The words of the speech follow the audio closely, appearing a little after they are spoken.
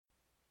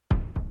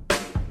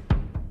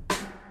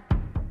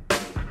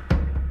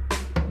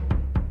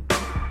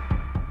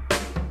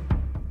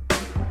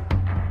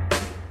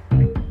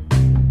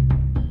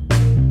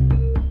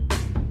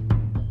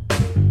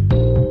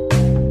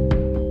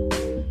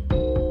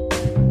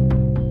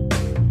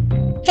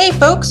Hey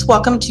folks,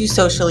 welcome to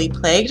Socially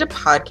Plagued, a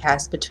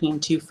podcast between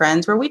two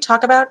friends where we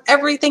talk about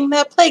everything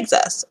that plagues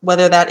us,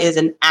 whether that is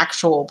an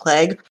actual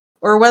plague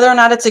or whether or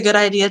not it's a good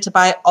idea to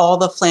buy all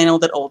the flannel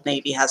that Old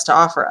Navy has to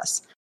offer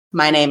us.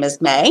 My name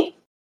is May.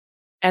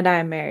 And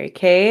I'm Mary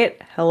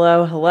Kate.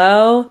 Hello,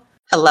 hello.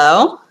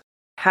 Hello.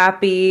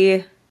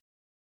 Happy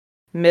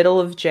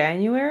middle of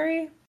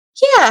January?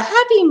 Yeah,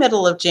 happy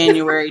middle of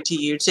January to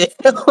you too.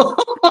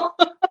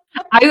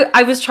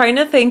 I was trying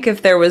to think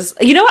if there was,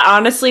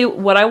 honestly,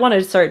 what I want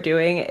to start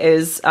doing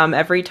is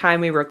every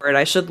time we record,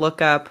 I should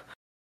look up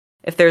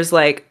if there's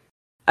like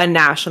a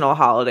national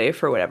holiday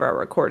for whatever our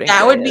recording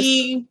That day would is.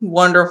 be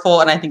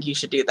wonderful, and I think you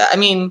should do that. I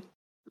mean,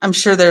 I'm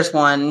sure there's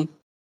one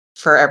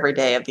for every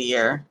day of the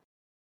year.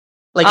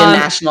 Like a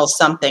national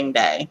something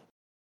day.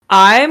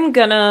 I'm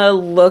gonna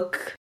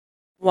look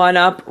one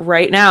up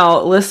right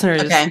now.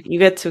 Listeners, Okay. You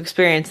get to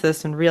experience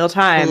this in real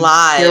time.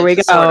 Live, here we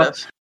go. Sort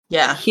of.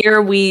 Yeah.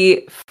 Here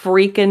we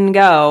freaking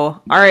go.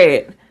 All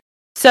right.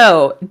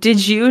 So,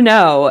 did you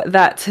know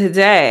that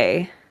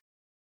today,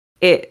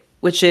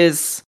 which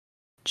is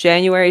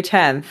January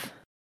 10th,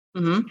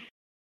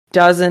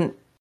 doesn't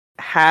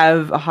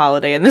have a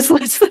holiday in this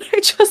list that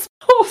I just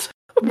pulled?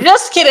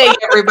 Just kidding,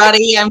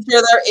 everybody. I'm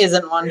sure there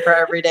isn't one for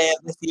every day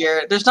of this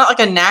year. There's not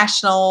like a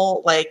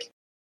national,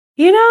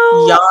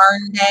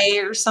 yarn day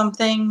or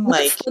something.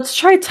 Let's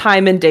try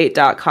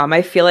timeanddate.com.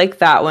 I feel like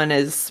that one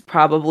is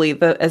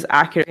probably as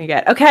accurate as you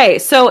get. Okay,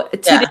 so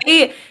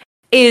today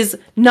is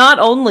not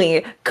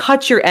only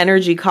cut your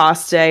energy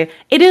cost day,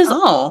 it is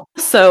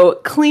also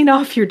clean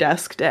off your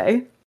desk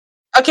day.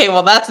 Okay,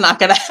 well, that's not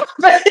gonna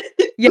happen.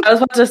 Yeah, I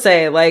was about to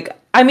say,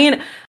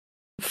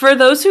 for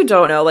those who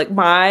don't know,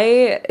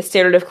 my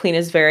standard of clean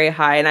is very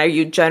high, and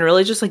I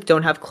generally just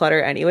don't have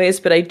clutter anyways,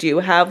 but I do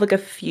have a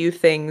few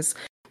things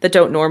that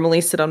don't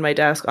normally sit on my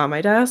desk.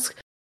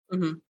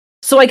 Mm-hmm.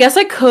 So I guess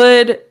I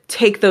could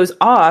take those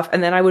off,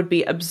 and then I would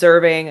be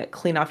observing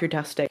clean off your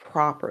desk day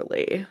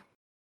properly.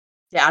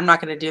 Yeah, I'm not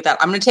going to do that.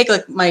 I'm going to take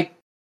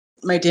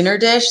my dinner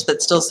dish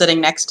that's still sitting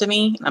next to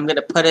me, and I'm going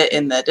to put it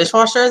in the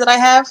dishwasher that I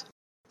have. So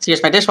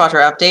here's my dishwasher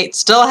update.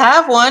 Still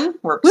have one.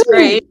 Works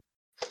great.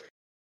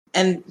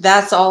 And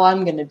that's all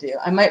I'm going to do.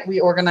 I might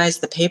reorganize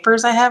the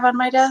papers I have on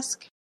my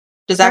desk.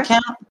 Does that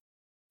count?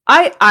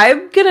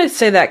 I'm going to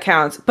say that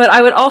counts, but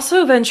I would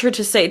also venture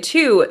to say,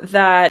 too,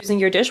 that using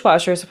your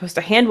dishwasher as opposed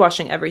to hand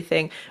washing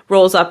everything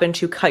rolls up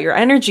into cut your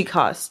energy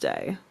cost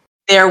day.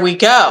 There we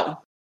go.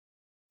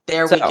 We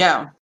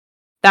go.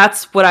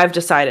 That's what I've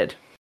decided.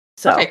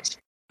 So, perfect.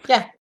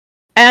 Yeah.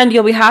 And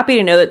you'll be happy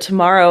to know that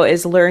tomorrow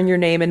is Learn Your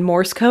Name in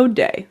Morse Code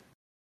Day.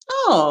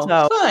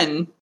 Oh,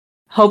 fun.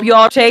 Hope you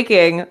all are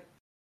taking.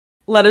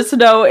 Let us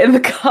know in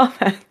the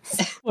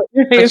comments what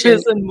your name is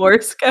in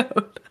Morse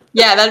code.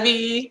 Yeah, that'd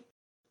be...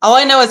 All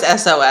I know is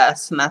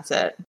SOS, and that's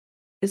it.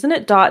 Isn't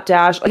it dot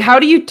dash? How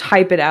do you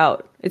type it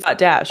out? It's dot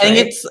dash, I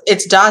think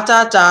it's dot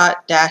dot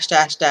dot dash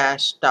dash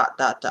dash dot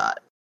dot dot.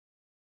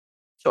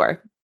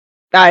 Sure.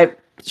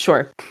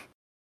 Sure.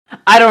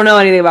 I don't know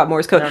anything about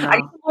Morse code.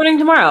 I'm learning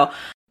tomorrow.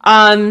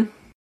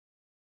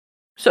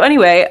 So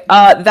anyway,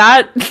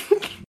 that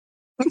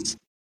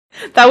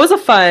was a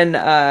fun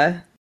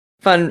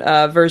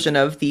version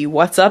of the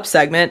What's Up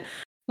segment.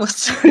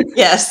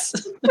 Yes.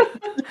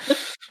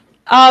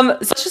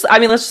 Let's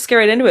just get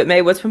right into it.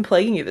 May, what's been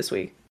plaguing you this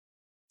week?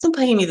 What's been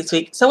plaguing me this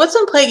week? So what's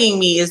been plaguing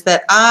me is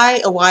that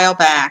I, a while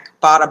back,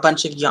 bought a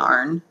bunch of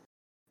yarn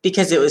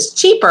because it was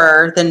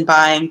cheaper than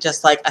buying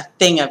just a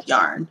thing of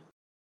yarn.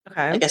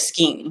 Okay. Like a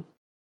skein.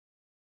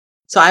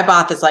 So I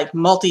bought this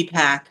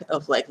multi-pack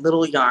of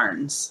little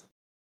yarns.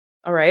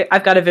 All right.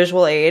 I've got a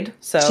visual aid.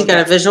 So she's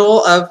got a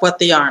visual of what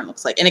the yarn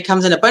looks like. And it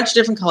comes in a bunch of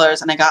different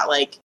colors, and I got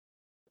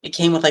it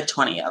came with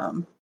 20 of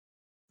them.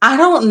 I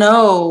don't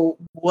know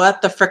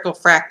what the frickle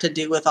frack to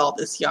do with all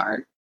this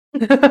yarn.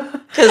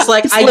 Because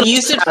I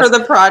used it for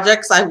the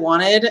projects I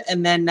wanted,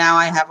 and then now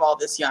I have all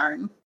this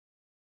yarn.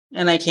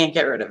 And I can't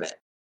get rid of it.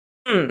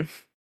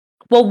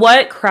 Well,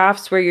 what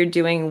crafts were you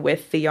doing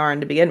with the yarn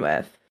to begin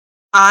with?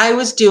 I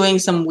was doing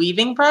some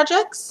weaving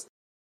projects.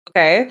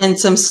 Okay. And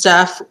some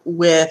stuff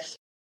with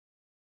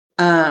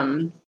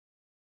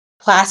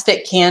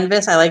plastic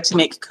canvas. I like to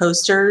make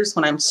coasters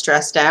when I'm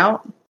stressed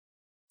out.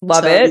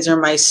 Love it. These are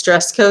my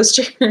stress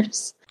coasters.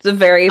 It's a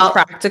very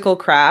practical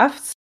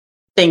craft.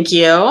 Thank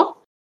you.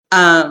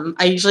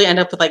 I usually end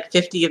up with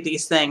 50 of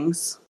these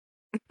things.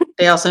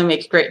 They also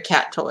make great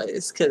cat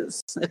toys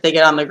because if they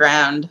get on the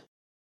ground,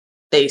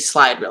 they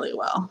slide really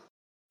well.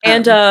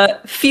 And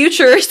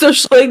future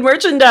Social League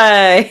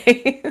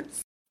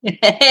merchandise.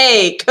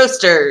 Hey,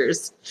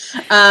 coasters.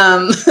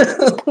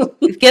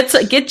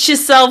 Get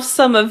yourself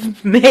some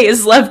of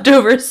May's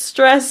leftover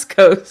stress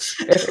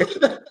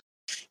coasters.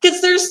 Because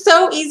they're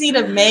so easy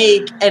to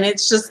make, and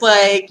it's just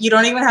you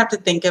don't even have to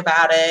think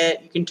about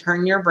it. You can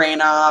turn your brain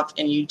off,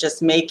 and you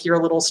just make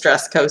your little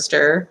stress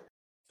coaster.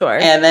 Sure.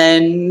 And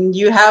then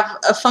you have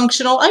a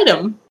functional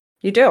item.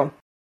 You do.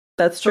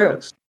 That's true.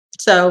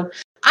 So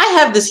I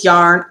have this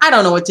yarn. I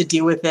don't know what to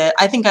do with it.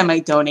 I think I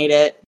might donate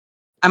it.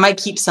 I might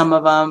keep some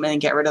of them and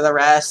get rid of the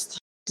rest,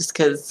 just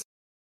because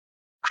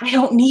I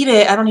don't need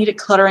it. I don't need it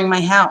cluttering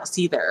my house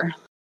either.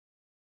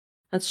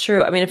 That's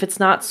true. I mean, if it's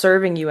not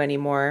serving you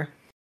anymore.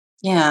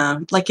 Yeah,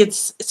 like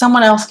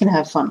someone else can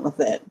have fun with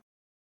it.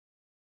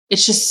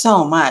 It's just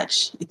so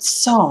much. It's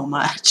so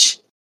much.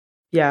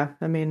 Yeah,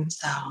 I mean,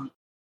 so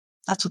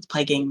that's what's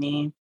plaguing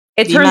me.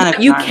 It turns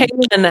out you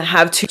can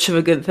have too much of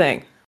a good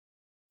thing.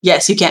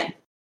 Yes, you can.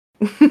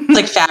 It's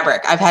like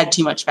fabric. I've had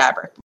too much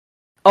fabric.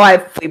 Oh, I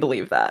fully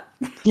believe that.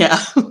 Yeah.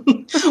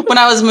 When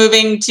I was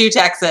moving to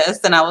Texas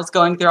and I was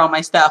going through all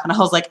my stuff and I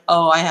was like,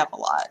 oh, I have a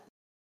lot.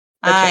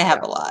 I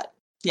have a lot.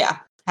 Yeah.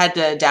 Had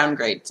to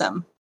downgrade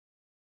some.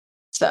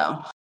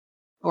 So,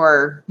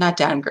 or not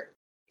downgrade,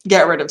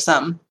 get rid of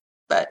some.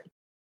 But,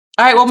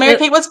 all right. Well, Mary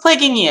Kate, what's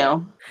plaguing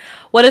you?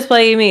 What is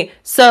plaguing me?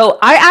 So,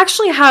 I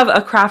actually have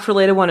a craft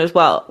related one as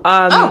well.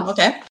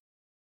 Okay.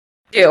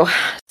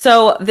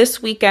 So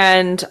this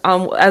weekend,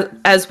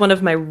 as one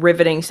of my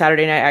riveting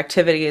Saturday night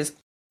activities,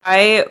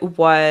 I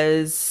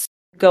was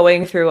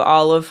going through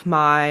all of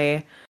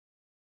my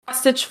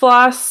stitch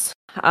floss.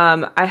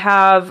 I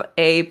have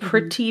a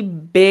pretty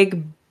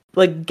big,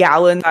 like,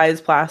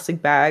 gallon-sized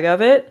plastic bag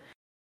of it.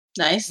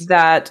 Nice.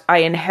 That I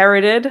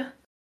inherited.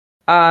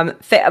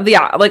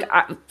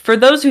 For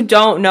those who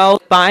don't know,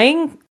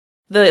 buying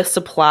the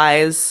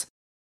supplies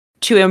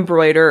to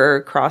embroider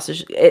or cross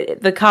stitch,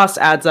 the cost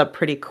adds up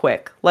pretty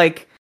quick.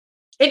 Like,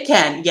 it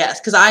can, yes,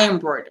 because I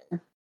embroider.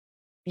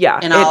 Yeah,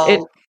 and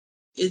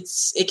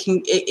it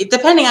can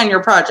depending on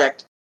your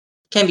project,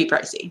 can be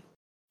pricey.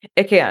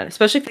 It can,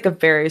 especially if like a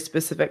very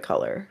specific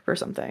color for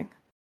something.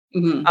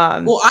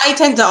 Mm-hmm. Well, I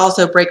tend to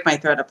also break my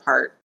thread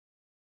apart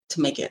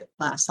to make it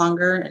last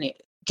longer, and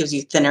it gives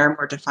you thinner,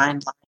 more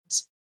defined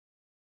lines.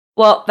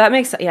 Well, that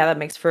makes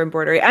for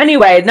embroidery.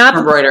 Anyway, not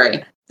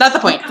embroidery. Not the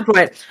point.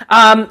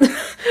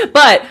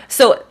 But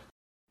so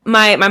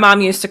my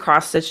mom used to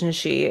cross stitch and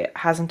she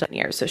hasn't done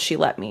years, so she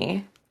let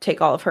me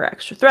take all of her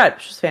extra thread,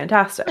 which was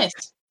fantastic.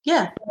 Nice.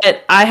 Yeah.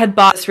 But I had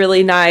bought this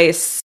really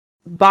nice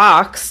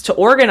box to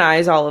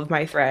organize all of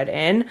my thread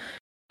in.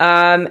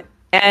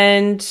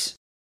 And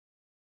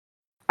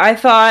I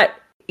thought,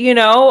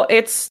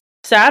 it's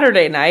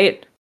Saturday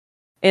night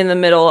in the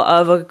middle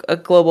of a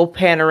global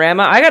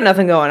panorama. I got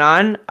nothing going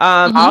on.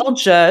 I'll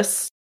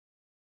just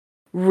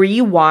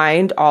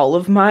rewind all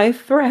of my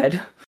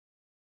thread.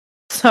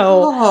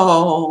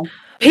 So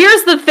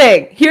here's the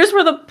thing. Here's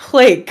where the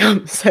plague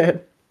comes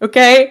in.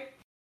 Okay?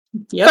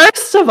 Yep.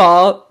 First of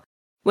all,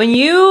 when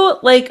you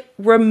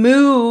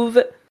remove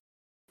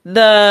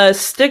the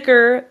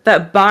sticker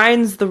that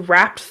binds the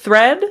wrapped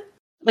thread,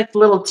 like the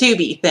little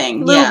tubey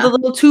thing, the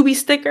little tubey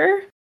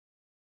sticker,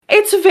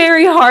 it's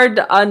very hard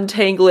to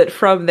untangle it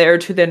from there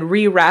to then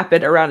rewrap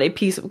it around a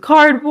piece of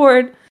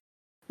cardboard,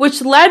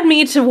 which led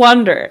me to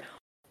wonder,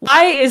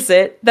 why is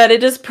it that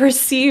it is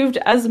perceived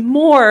as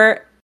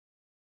more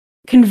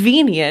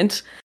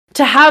convenient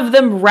to have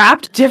them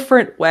wrapped a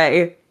different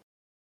way?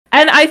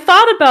 And I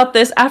thought about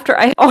this after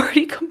I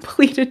already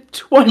completed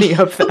 20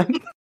 of them.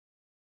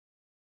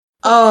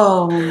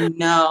 Oh,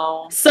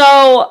 no.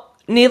 So,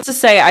 needless to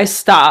say, I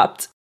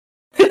stopped.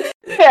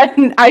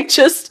 And I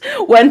just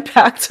went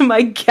back to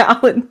my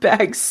gallon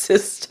bag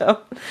system.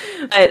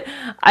 But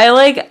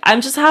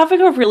I'm just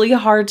having a really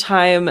hard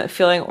time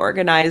feeling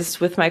organized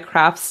with my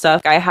craft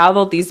stuff. I have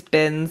all these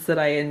bins that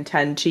I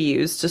intend to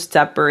use to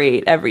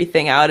separate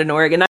everything out and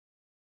organize,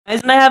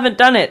 and I haven't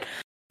done it.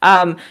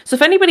 So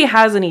if anybody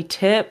has any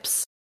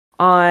tips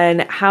on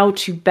how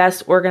to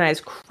best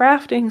organize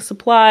crafting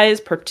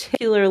supplies,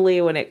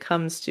 particularly when it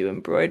comes to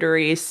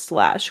embroidery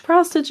 /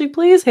 cross-stitching,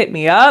 please hit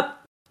me up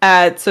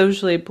at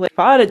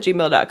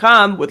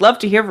sociallyplaypod@gmail.com. Would love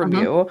to hear from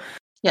you.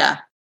 Yeah.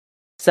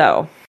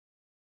 So,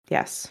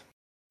 yes.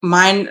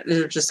 Mine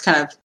are just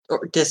kind of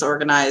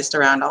disorganized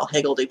around all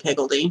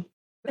higgledy-piggledy.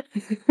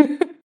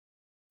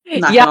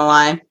 Not gonna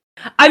lie.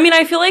 I mean,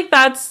 I feel like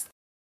that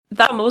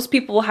most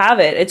people have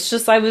it. It's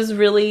just I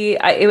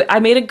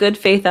made a good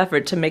faith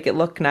effort to make it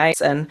look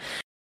nice and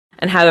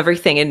have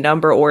everything in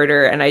number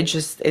order, and I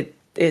just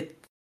that's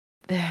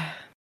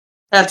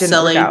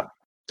silly.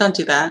 Don't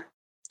do that.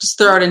 Just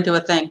throw it into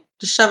a thing.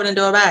 Just shove it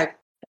into a bag.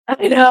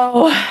 I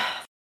know.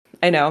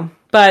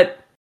 But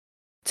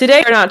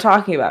today we're not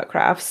talking about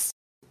crafts.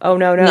 Oh,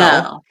 no.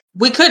 No.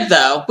 We could,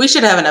 though. We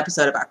should have an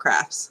episode about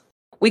crafts.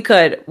 We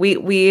could.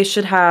 We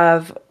should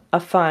have a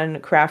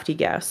fun, crafty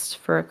guest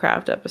for a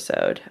craft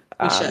episode.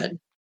 We should.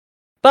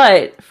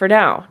 But for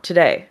now,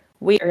 today,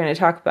 we are going to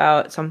talk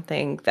about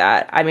something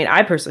that,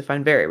 I personally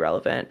find very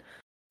relevant,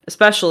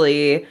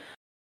 especially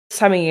this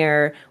time of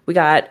year. We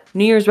got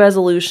New Year's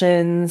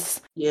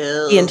resolutions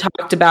being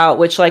talked about,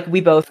 which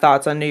we both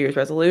thoughts on New Year's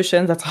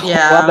resolutions. That's a whole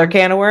other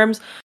can of worms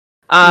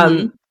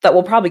that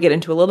we'll probably get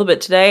into a little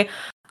bit today.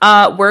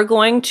 We're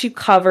going to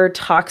cover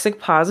toxic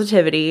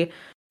positivity,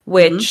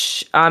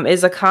 which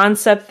is a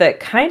concept that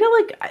kind of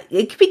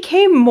it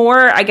became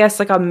more, I guess,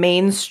 a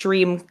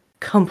mainstream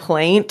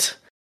complaint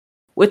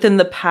within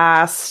the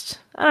past,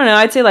 I don't know,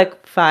 I'd say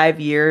 5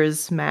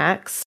 years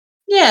max.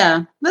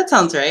 Yeah, that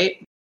sounds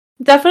right.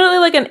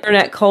 Definitely an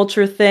internet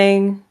culture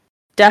thing.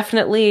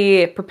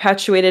 Definitely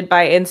perpetuated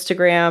by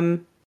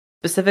Instagram.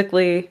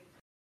 specifically.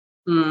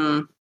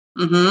 Mm-hmm.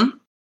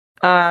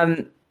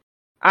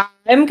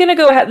 I'm going to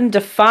go ahead and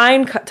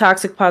define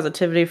toxic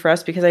positivity for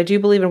us because I do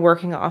believe in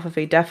working off of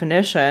a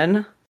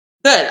definition.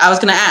 Good. I was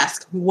going to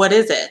ask, what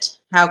is it?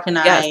 How can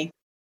I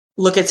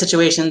look at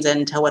situations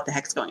and tell what the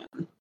heck's going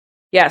on?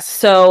 Yes.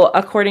 So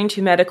according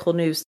to Medical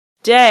News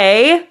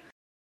Today,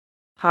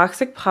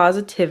 toxic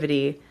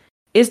positivity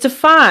is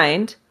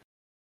defined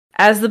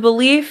as the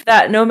belief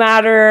that no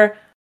matter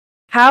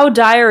how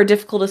dire or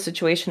difficult a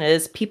situation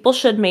is, people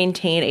should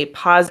maintain a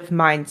positive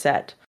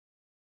mindset.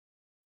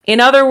 In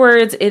other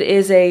words, it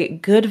is a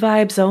good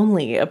vibes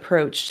only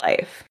approach to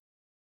life.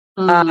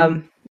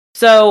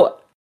 So,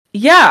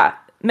 yeah,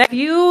 have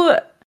you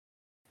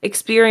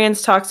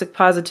experienced toxic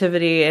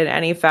positivity in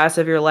any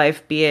facet of your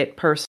life, be it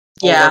personal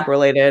or work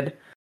related?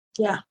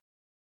 Yeah.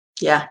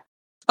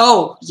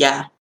 Oh,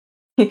 yeah.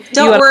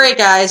 Don't worry,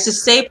 guys.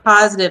 Just stay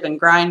positive and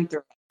grind through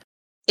it.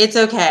 It's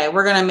okay.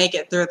 We're going to make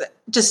it through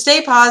just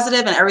stay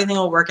positive and everything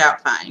will work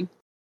out fine.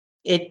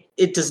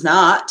 It does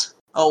not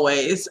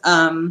always.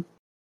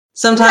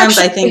 Sometimes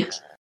I think...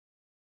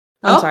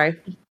 I'm sorry.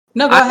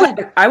 No, go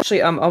ahead. I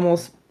actually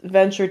almost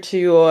venture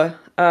to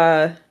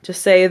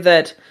say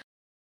that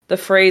the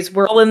phrase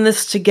 "we're all in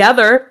this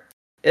together"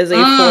 is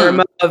a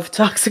form of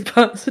toxic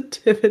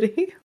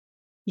positivity.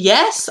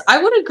 Yes,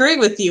 I would agree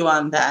with you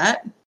on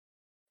that.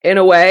 In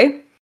a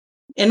way.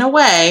 In a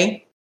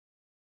way,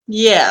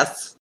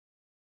 yes.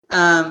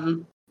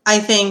 I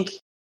think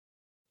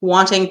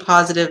wanting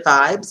positive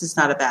vibes is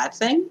not a bad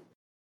thing.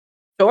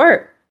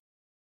 Sure.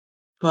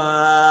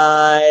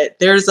 But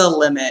there's a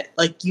limit.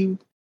 Like, you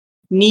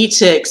need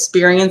to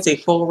experience a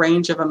full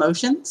range of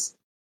emotions.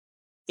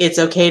 It's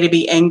okay to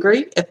be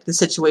angry if the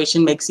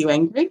situation makes you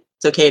angry.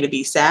 It's okay to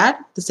be sad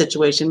if the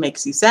situation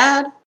makes you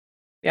sad.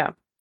 Yeah.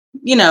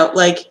 You know,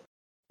 like,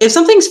 if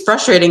something's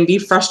frustrating, be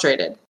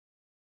frustrated.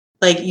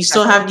 Like, you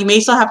may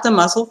still have to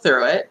muscle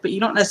through it, but you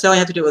don't necessarily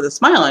have to do it with a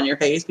smile on your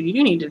face, but you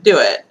do need to do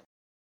it.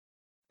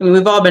 I mean,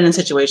 we've all been in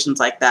situations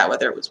like that,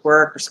 whether it was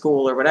work or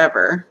school or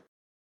whatever.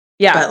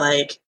 Yeah. But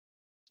like,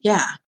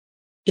 yeah,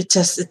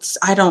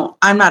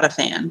 I'm not a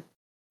fan.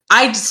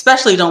 I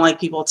especially don't like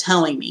people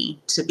telling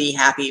me to be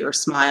happy or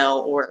smile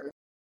or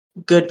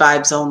good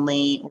vibes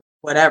only or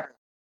whatever.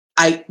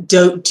 I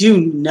do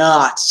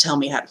not tell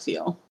me how to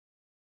feel.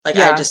 Like,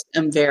 I just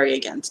am very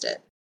against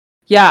it.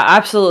 Yeah,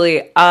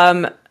 absolutely.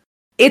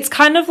 It's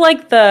kind of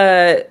like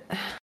I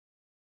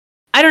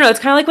don't know, it's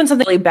kind of like when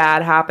something really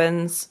bad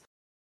happens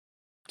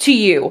to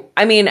you.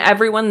 I mean,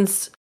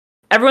 everyone's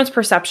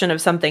perception of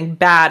something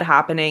bad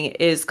happening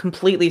is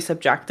completely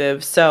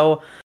subjective.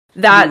 So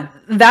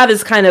that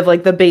is kind of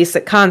like the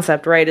basic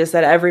concept, right? Is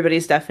that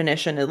everybody's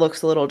definition, it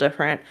looks a little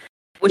different,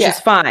 which is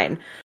fine.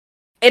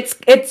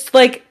 It's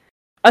like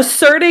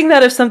asserting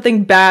that if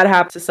something bad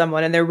happens to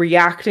someone and they're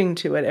reacting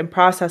to it and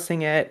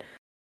processing it,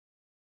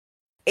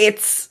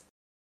 it's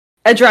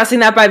addressing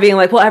that by being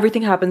like, well,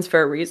 everything happens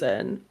for a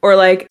reason, or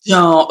like,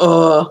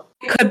 no,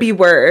 it could be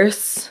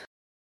worse.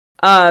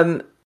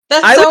 That's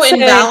so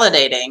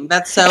invalidating.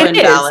 That's so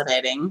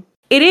invalidating.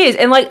 It is.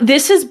 And like,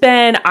 this has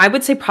been, I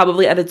would say,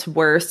 probably at its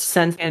worst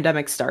since the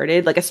pandemic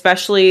started. Like,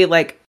 especially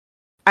like,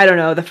 I don't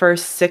know, the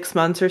first 6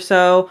 months or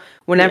so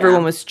when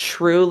everyone was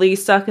truly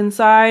stuck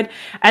inside.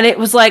 And it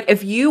was like,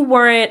 if you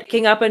weren't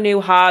picking up a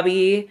new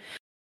hobby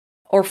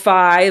or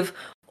 5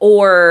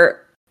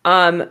 or,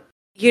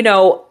 you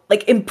know,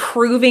 like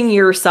improving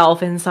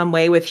yourself in some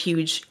way with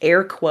huge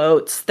air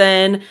quotes,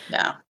 then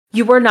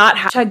you were not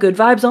 #good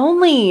vibes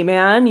only,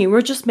 man. You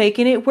were just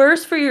making it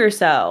worse for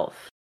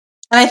yourself.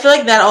 And I feel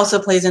like that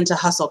also plays into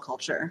hustle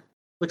culture,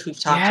 which we've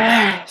talked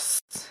about.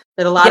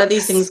 That a lot of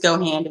these things go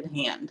hand in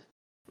hand.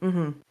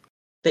 Mm-hmm.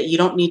 That you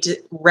don't need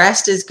to...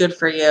 Rest is good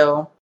for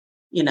you.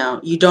 You know,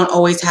 you don't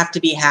always have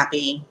to be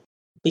happy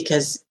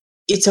because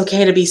it's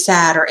okay to be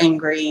sad or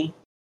angry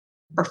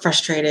or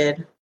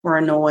frustrated or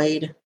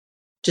annoyed.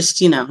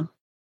 Just, you know.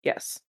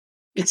 Yes.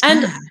 It's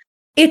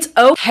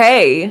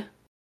okay.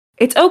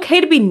 It's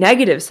okay to be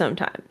negative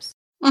sometimes.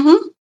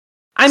 Mm-hmm.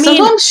 I mean,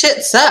 sometimes shit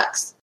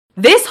sucks.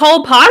 This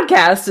whole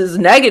podcast is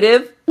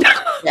negative.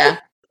 Yeah.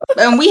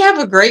 And we have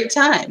a great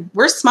time.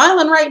 We're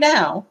smiling right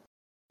now.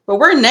 But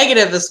we're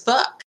negative as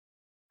fuck.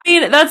 I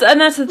mean,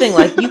 that's the thing.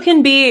 Like, you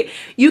can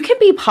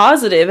be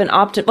positive and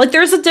optimistic. Like,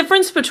 there's a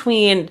difference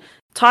between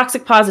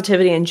toxic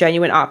positivity and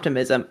genuine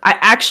optimism. I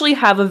actually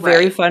have a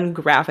very fun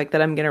graphic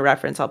that I'm going to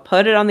reference. I'll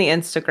put it on the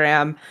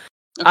Instagram.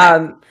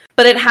 Okay.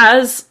 But it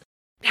has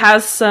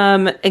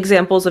some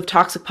examples of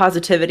toxic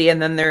positivity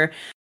and then their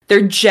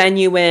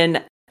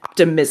genuine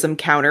optimism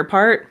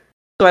counterpart.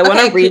 So I want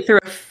to read through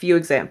a few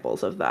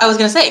examples of that. I was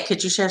going to say,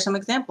 could you share some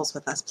examples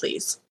with us,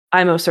 please?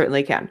 I most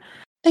certainly can.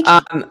 Thank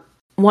you.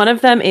 One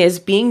of them is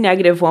being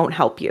negative won't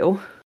help you.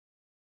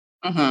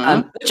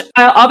 Mm-hmm. Which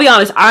I'll be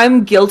honest,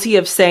 I'm guilty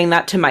of saying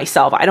that to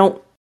myself. I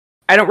don't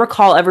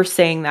recall ever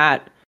saying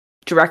that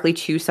directly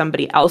to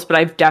somebody else, but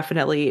I've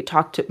definitely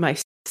talked to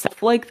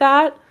myself like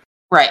that.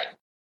 Right.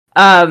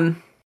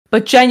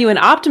 But genuine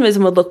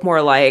optimism would look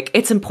more like,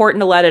 it's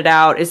important to let it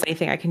out. Is there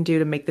anything I can do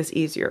to make this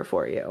easier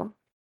for you?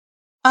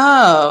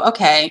 Oh,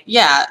 okay.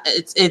 Yeah,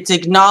 it's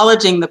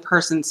acknowledging the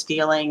person's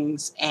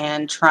feelings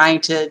and trying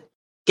to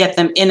get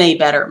them in a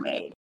better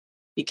mood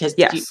because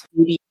Yes.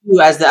 maybe you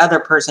as the other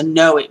person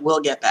know it will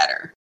get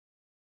better,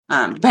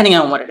 depending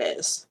on what it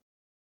is.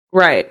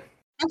 Right.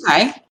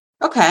 Okay.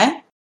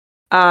 Okay.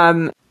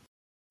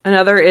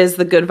 Another is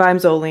the good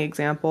vibes only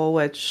example,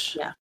 which,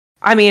 Yeah.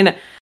 I mean,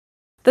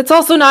 that's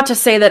also not to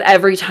say that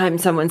every time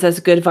someone says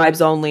good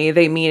vibes only,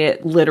 they mean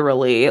it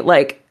literally.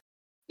 Like,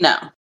 No.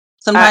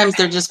 Sometimes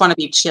they just want to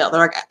be chill.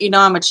 They're like,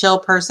 I'm a chill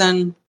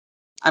person.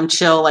 I'm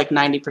chill like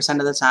 90%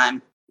 of the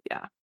time.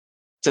 yeah.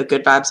 So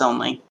good vibes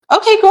only.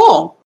 Okay,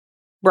 cool.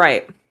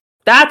 Right.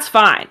 That's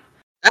fine.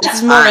 That's This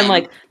is more in fine.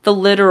 like the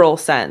literal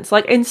sense.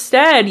 Like,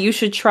 instead, you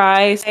should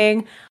try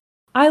saying,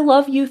 I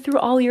love you through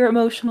all your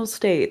emotional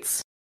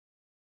states.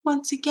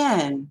 Once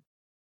again,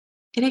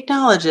 it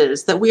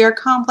acknowledges that we are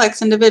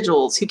complex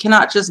individuals who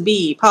cannot just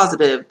be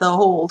positive the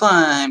whole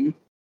time.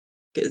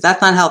 Because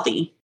that's not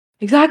healthy.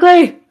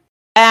 Exactly.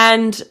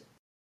 And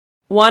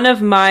one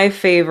of my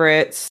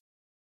favorites,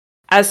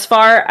 as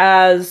far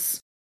as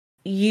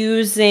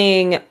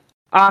using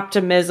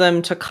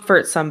optimism to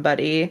comfort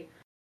somebody,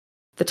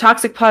 the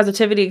toxic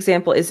positivity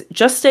example is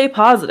just stay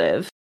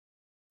positive.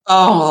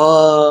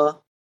 Oh.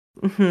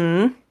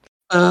 Mm-hmm.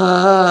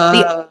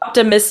 The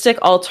optimistic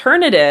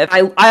alternative,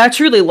 I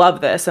truly love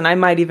this, and I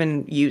might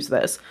even use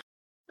this.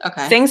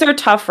 Okay. Things are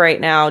tough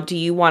right now. Do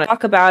you want to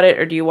talk about it,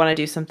 or do you want to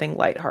do something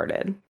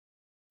lighthearted?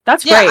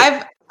 That's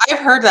great. I've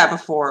heard that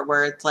before,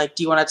 where it's like,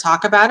 do you want to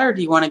talk about it, or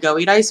do you want to go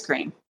eat ice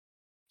cream?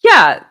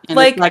 Yeah, And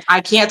it's like,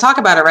 I can't talk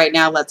about it right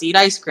now. Let's eat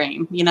ice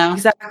cream.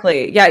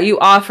 Exactly. Yeah, you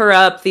offer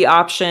up the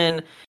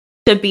option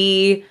to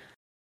be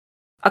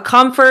a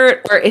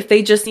comfort, or if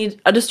they just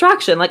need a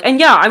distraction. Like, and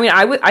yeah, I mean,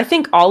 I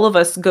think all of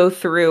us go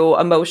through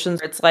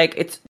emotions where it's like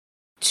it's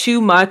too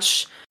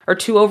much or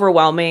too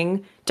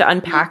overwhelming to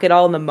unpack it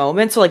all in the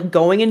moment. So like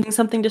going and doing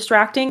something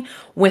distracting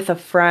with a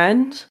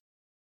friend.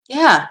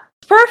 Yeah.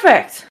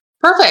 Perfect.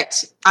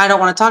 I don't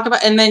want to talk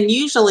about, and then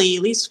usually,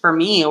 at least for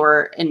me,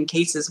 or in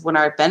cases when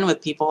I've been with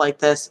people like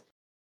this,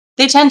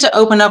 they tend to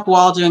open up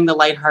while doing the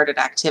lighthearted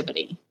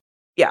activity.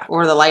 Yeah.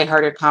 Or the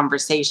lighthearted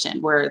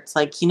conversation where it's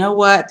like, you know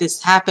what, this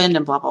happened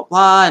and blah, blah,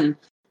 blah. And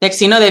next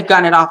thing you know, they've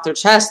gotten it off their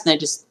chest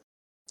and you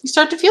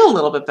start to feel a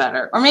little bit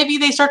better. Or maybe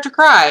they start to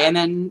cry and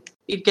then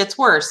it gets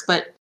worse,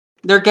 but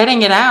they're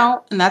getting it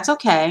out and that's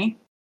okay.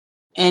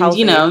 And,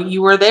 Healthy.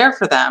 you were there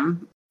for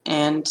them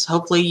and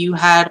hopefully you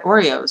had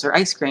Oreos or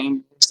ice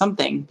cream or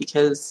something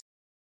because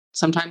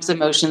sometimes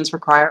emotions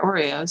require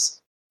Oreos.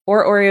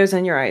 Or Oreos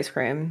in your ice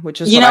cream, which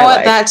is You what know I what?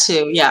 like. That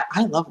too. Yeah,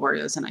 I love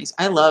Oreos and ice.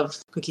 I love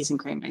cookies and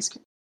cream ice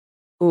cream.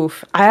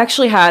 Oof. I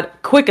actually had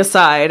quick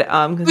aside.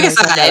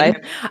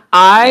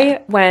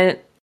 I went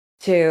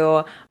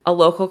to a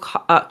local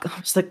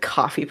just a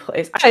coffee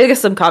place. I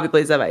guess some coffee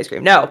places have ice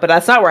cream. No, but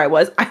that's not where I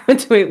was. I went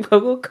to a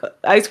local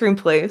ice cream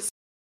place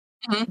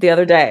the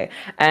other day,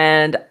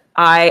 and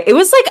it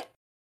was like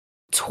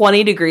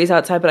 20 degrees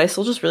outside, but I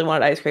still just really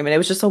wanted ice cream, and it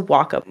was just a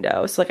walk up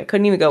window, so like I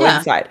couldn't even go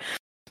inside.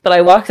 But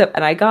I walked up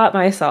and I got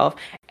myself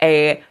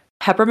a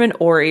peppermint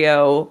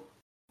Oreo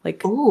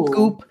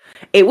scoop.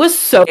 It was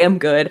so damn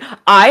good.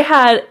 I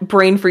had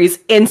brain freeze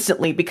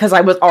instantly because I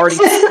was already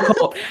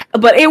cold,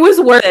 but it was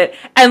worth it.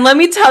 And let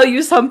me tell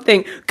you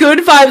something: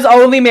 good vibes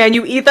only, man.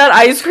 You eat that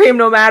ice cream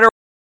no matter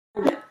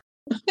what.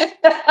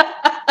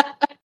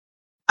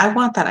 I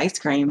want that ice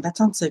cream. That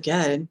sounds so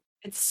good.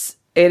 It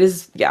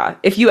is, yeah.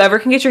 If you ever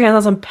can get your hands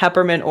on some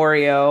peppermint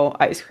Oreo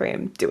ice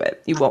cream, do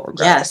it. You won't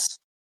regret it. Yes.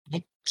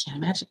 I can't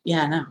imagine.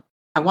 Yeah, no.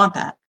 I want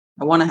that.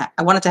 I want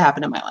it to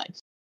happen in my life.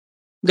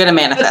 I'm gonna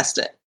manifest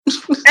it.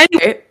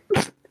 Anyway,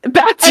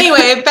 back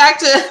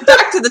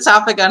to the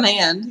topic on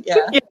hand.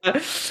 Yeah.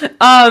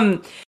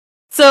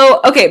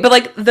 So okay, but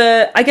like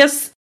I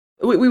guess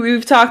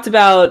we've talked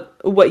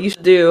about what you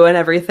should do and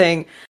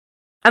everything,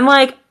 and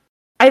like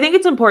I think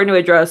it's important to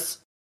address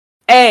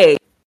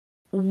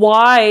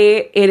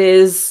why it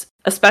is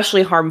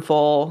especially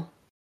harmful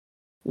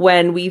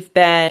when we've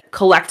been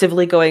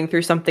collectively going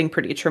through something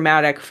pretty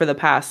traumatic for the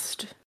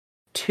past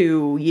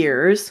 2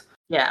 years.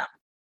 Yeah.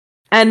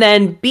 And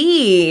then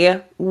B,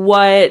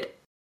 what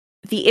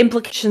the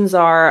implications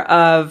are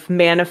of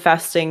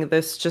manifesting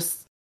this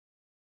just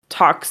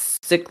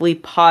toxically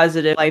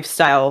positive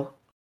lifestyle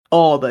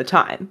all the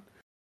time.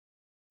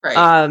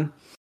 Right.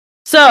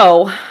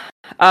 So,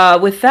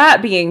 with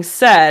that being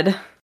said,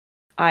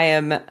 I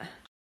am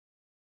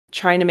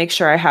trying to make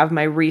sure I have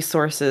my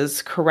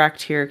resources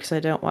correct here because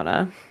I don't want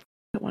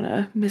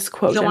to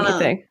misquote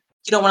anything.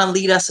 You don't want to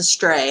lead us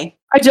astray.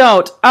 I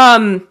don't.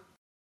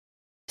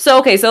 So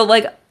okay, so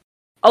like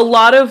a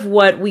lot of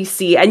what we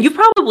see, and you've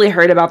probably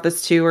heard about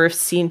this too, or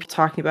seen people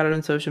talking about it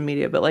on social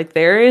media, but like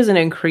there is an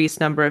increased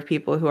number of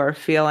people who are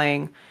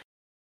feeling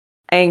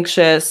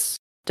anxious,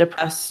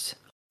 depressed,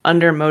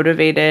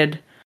 undermotivated,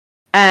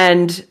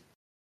 and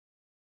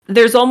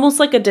there's almost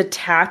like a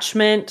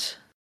detachment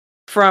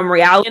from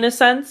reality in a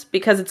sense,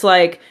 because it's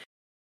like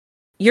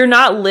you're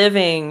not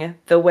living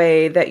the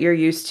way that you're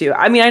used to.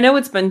 I mean, I know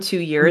it's been 2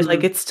 years,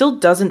 like it still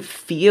doesn't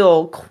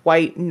feel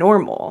quite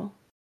normal.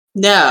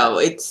 No,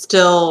 it's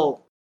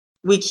still,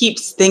 we keep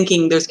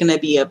thinking there's going to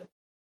be a,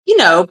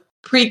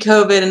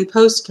 pre-COVID and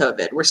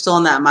post-COVID. We're still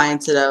in that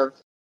mindset of,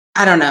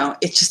 I don't know.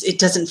 It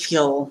doesn't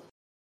feel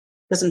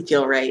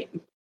right.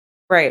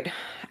 Right.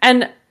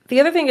 And the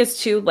other thing is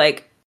too,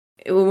 like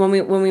when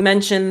we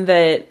mentioned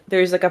that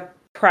there's like a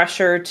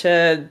pressure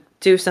to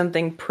do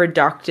something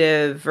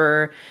productive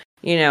or,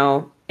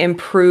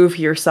 improve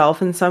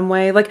yourself in some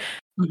way. Like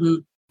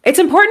it's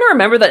important to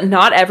remember that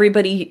not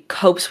everybody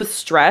copes with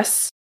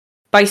stress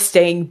by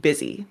staying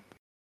busy.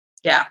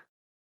 Yeah.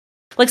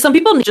 Like some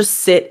people just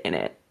sit in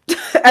it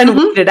and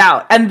wait it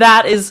out. And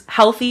that is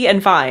healthy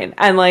and fine.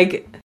 And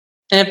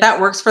if that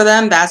works for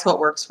them, that's what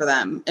works for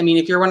them. I mean,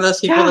 if you're one of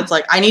those people that's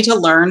like, I need to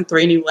learn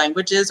 3 new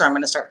languages or I'm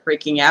going to start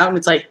freaking out. And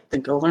it's like,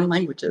 then go learn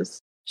languages.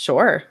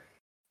 Sure.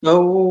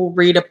 Go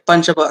read a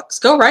bunch of books.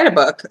 Go write a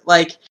book.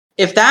 Like,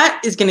 if that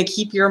is going to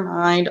keep your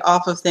mind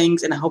off of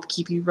things and help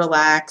keep you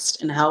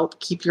relaxed and help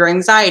keep your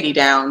anxiety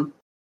down,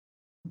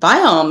 by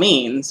all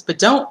means, but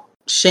don't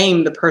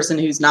shame the person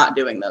who's not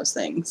doing those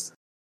things.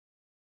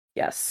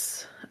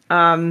 Yes.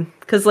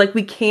 Because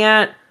we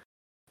can't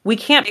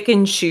pick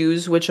and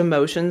choose which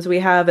emotions we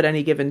have at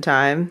any given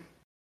time.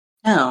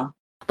 No.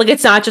 Like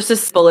it's not just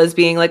as simple as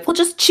being like, well,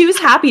 just choose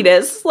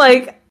happiness.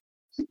 Like,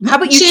 how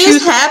about you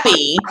choose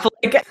happy?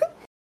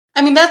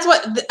 I mean, that's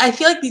what I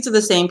feel like. These are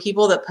the same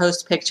people that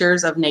post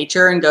pictures of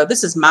nature and go,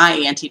 "This is my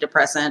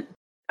antidepressant."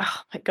 Oh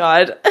my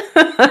god!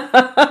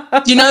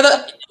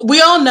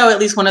 We all know at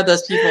least one of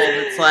those people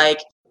that's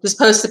like, just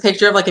post a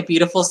picture of like a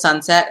beautiful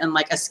sunset and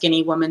like a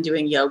skinny woman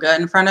doing yoga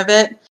in front of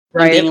it,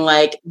 right? And being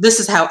like,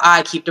 "This is how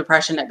I keep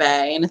depression at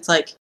bay." And it's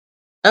like,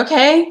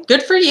 okay,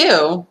 good for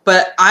you,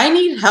 but I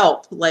need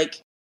help,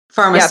 like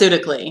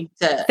pharmaceutically.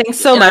 Thanks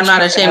so much. I'm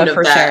not ashamed of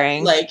that.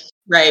 Sharing. Like,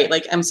 right?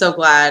 Like, I'm so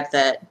glad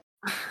that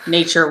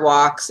nature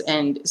walks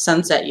and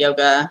sunset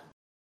yoga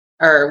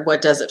are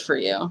what does it for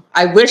you.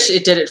 I wish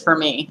it did it for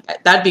me.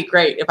 That'd be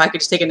great if I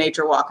could just take a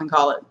nature walk and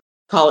call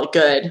it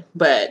good.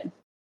 But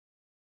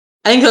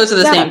I think those are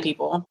the same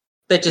people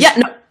that just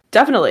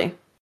definitely.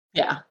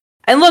 Yeah.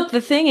 And look,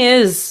 the thing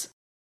is,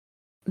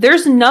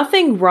 there's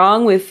nothing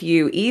wrong with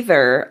you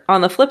either. On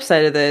the flip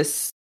side of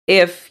this,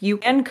 if you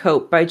can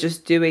cope by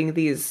just doing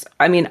these,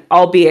 I mean,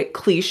 albeit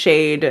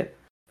cliched,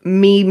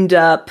 memed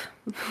up,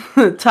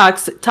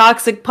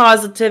 toxic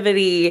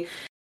positivity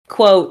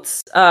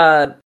quotes,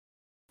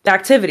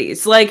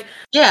 activities. Like,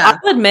 I'll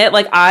admit,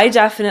 like, I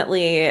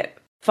definitely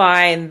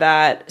find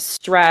that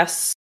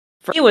stress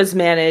for me was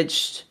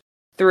managed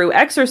through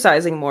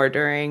exercising more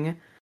during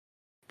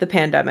the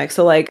pandemic.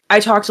 So, like, I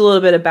talked a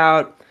little bit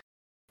about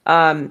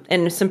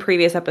in some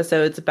previous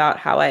episodes about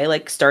how I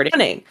like started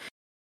running,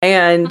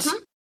 and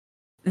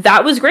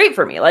that was great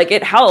for me. Like,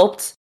 it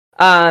helped.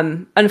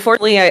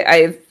 Unfortunately,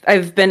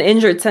 I've been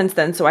injured since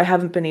then, so I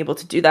haven't been able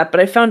to do that. But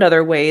I found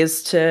other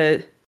ways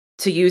to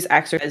use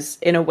exercise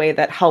in a way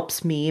that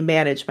helps me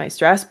manage my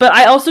stress. But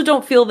I also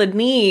don't feel the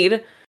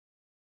need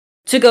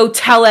to go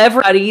tell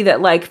everybody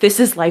that, like, this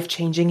is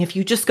life-changing. If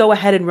you just go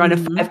ahead and run a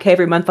 5K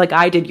every month like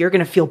I did, you're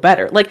going to feel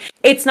better. Like,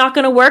 it's not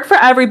going to work for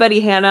everybody,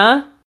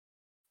 Hannah.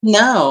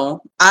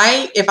 No.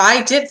 If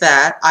I did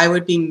that, I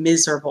would be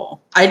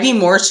miserable. I'd be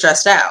more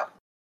stressed out.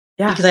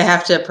 Yeah. Because I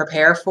have to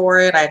prepare for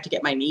it. I have to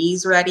get my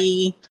knees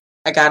ready.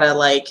 I gotta,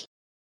 like,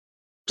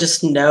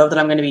 just know that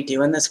I'm going to be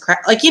doing this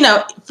crap. Like,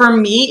 for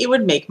me, it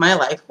would make my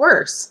life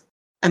worse.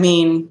 I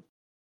mean,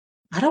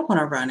 I don't want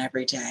to run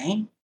every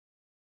day.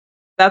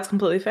 That's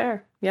completely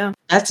fair. Yeah.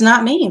 That's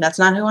not me. That's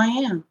not who I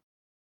am.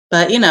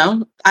 But,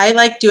 I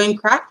like doing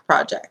craft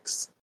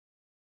projects.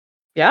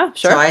 Yeah,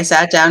 sure. So I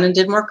sat down and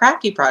did more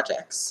crafty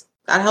projects.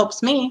 That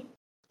helps me.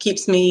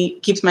 Keeps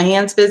my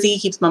hands busy,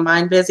 keeps my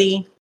mind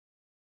busy.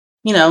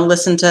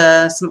 Listen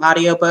to some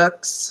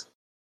audiobooks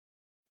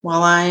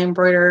while I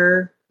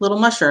embroider little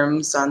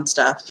mushrooms on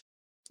stuff.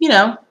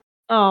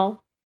 Oh.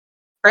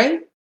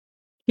 Right?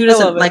 Who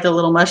doesn't like a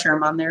little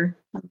mushroom on their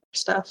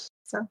stuff?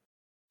 So,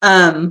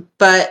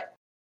 but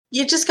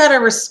you just got to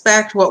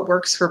respect what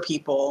works for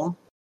people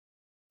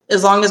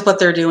as long as what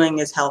they're doing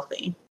is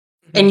healthy.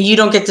 Mm-hmm. And you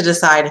don't get to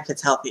decide if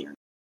it's healthy or not.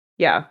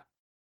 Yeah.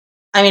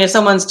 I mean, if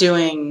someone's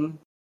doing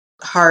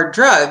hard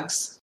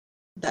drugs,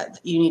 that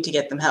you need to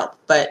get them help.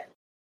 But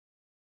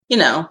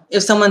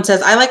if someone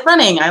says, I like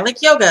running, I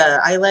like yoga,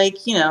 I like,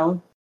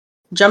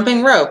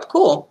 jumping rope,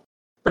 cool.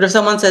 But if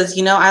someone says,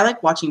 I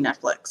like watching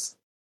Netflix,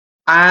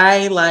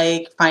 I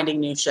like finding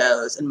new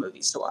shows and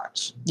movies to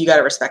watch, you got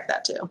to respect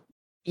that too.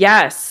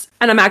 Yes.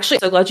 And I'm actually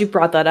so glad you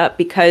brought that up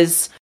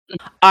because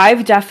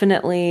I've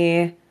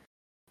definitely,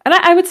 and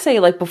I would say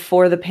like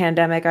before the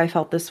pandemic, I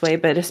felt this way,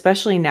 but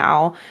especially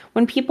now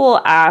when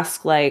people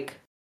ask like,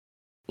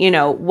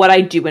 what I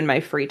do in my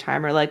free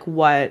time or like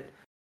what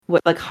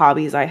like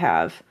hobbies I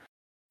have.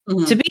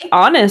 Mm-hmm. To be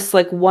honest,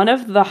 like one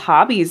of the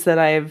hobbies that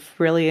I've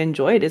really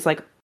enjoyed is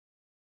like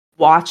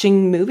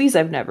watching movies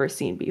I've never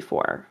seen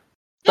before.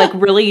 like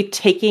really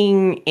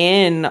taking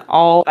in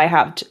all I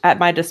have at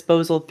my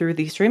disposal through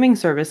these streaming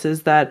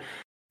services that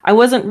I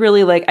wasn't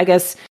really like, I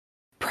guess,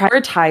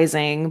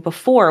 prioritizing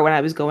before when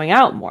I was going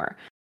out more.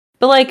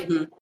 But like,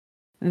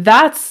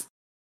 that's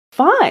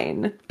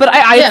fine. But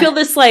I feel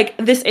this like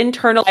this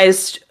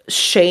internalized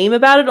shame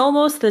about it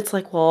almost. That's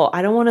like, well,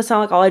 I don't want to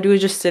sound like all I do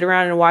is just sit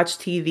around and watch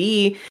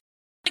TV.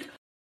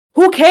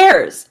 Who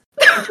cares?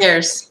 Who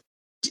cares?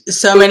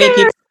 So many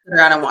people sit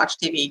around and watch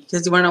TV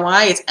because you want to know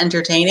why? It's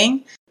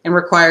entertaining and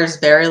requires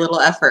very little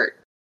effort.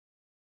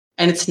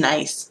 And it's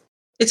nice.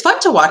 It's fun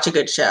to watch a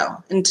good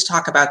show and to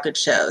talk about good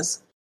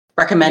shows.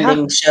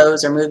 Recommending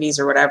shows or movies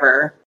or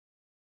whatever.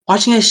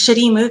 Watching a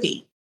shitty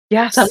movie.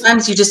 Yes.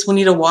 Sometimes you just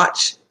need to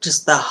watch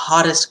just the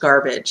hottest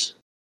garbage.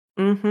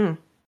 Mm-hmm.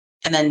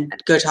 And then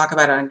go talk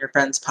about it on your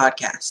friend's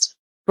podcast.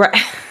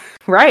 Right.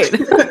 Right.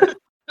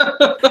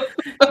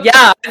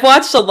 Yeah, I've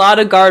watched a lot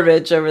of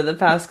garbage over the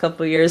past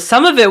couple of years.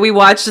 Some of it we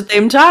watched at the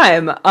same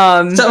time.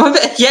 Some of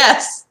it,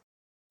 yes.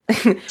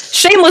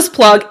 Shameless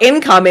plug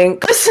incoming.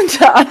 Listen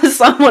to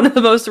us on one of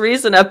the most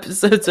recent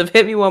episodes of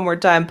Hit Me One More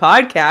Time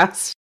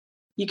podcast.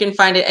 You can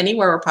find it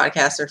anywhere where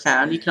podcasts are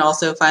found. You can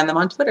also find them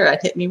on Twitter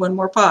at Hit Me One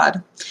More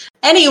Pod.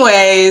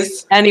 Anyway,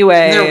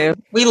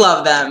 we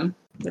love them.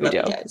 We love do.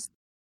 you guys.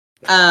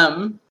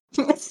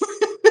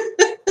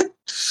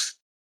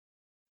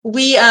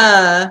 We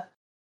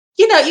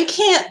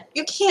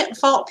you can't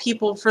fault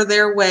people for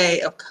their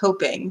way of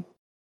coping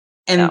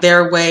and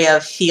their way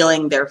of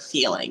feeling their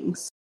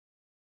feelings.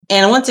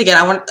 And once again,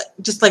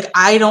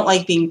 I don't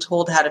like being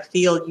told how to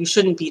feel. You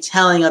shouldn't be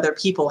telling other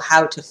people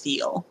how to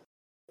feel.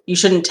 You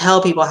shouldn't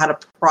tell people how to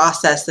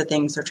process the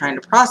things they're trying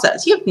to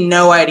process. You have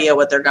no idea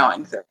what they're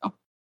going through.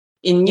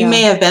 And you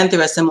may have been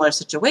through a similar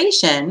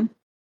situation,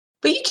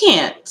 but you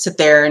can't sit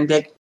there and be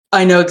like,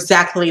 I know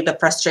exactly the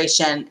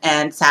frustration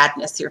and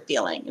sadness you're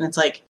feeling. And it's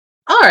like,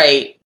 all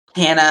right,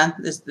 Hannah,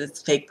 this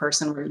fake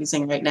person we're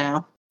using right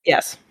now.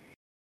 Yes.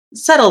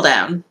 Settle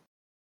down.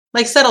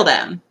 Like, settle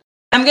down.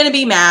 I'm going to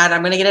be mad.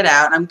 I'm going to get it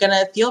out. I'm going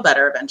to feel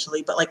better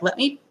eventually. But, like, let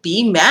me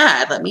be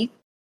mad. Let me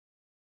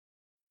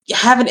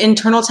have an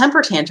internal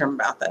temper tantrum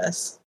about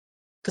this.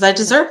 Because I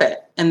deserve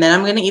it. And then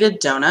I'm going to eat a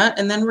donut.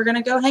 And then we're going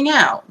to go hang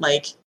out.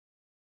 Like,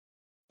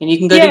 and you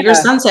can go do your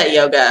sunset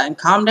yoga and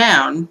calm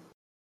down.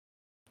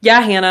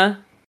 Yeah,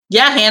 Hannah.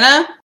 Yeah,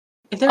 Hannah.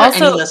 If there are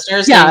any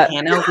listeners named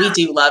Hannah, we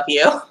do love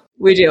you.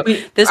 We do.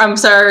 I'm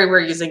sorry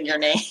we're using your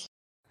name.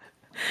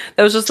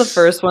 That was just the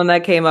first one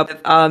that came up.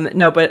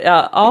 No, but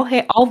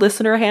all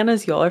listener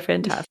Hannahs, y'all are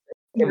fantastic.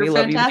 You're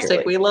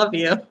fantastic. We love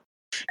you.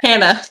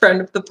 Hannah,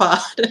 friend of the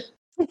pod.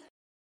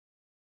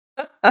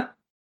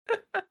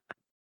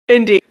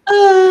 Indeed.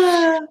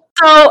 So,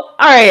 all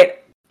right.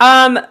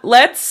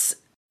 Let's,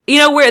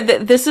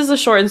 this is a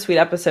short and sweet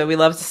episode. We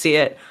love to see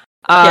it.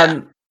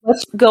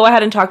 Let's go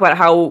ahead and talk about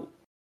how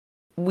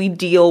we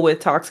deal with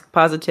toxic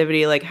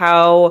positivity, like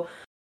how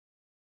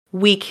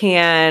we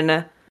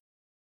can,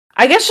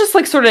 I guess, just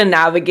like sort of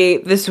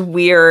navigate this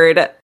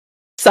weird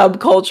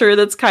subculture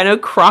that's kind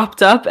of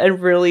cropped up and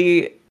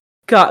really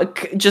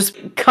just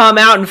come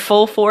out in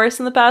full force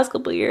in the past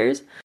couple of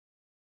years.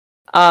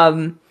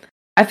 I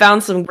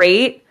found some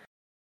great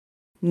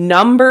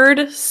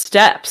numbered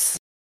steps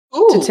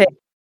to take.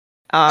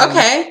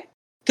 Okay.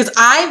 Because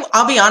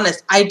I'll be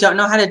honest, I don't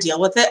know how to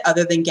deal with it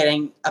other than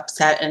getting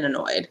upset and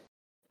annoyed.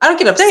 I don't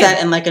get upset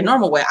in like a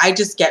normal way. I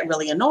just get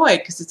really annoyed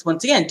because it's,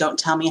 once again, don't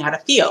tell me how to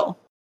feel.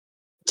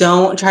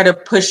 Don't try to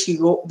push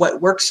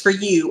what works for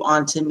you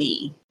onto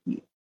me.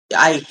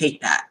 I hate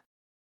that.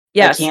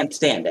 Yes. I can't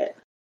stand it.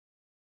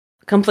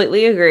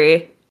 Completely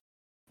agree.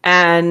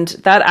 And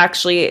that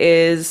actually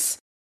is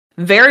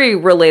very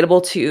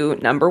relatable to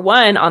number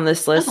one on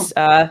this list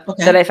that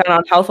I found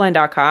on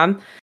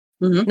healthline.com.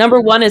 Mm-hmm. Number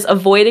one is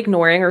avoid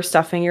ignoring or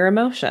stuffing your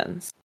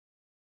emotions.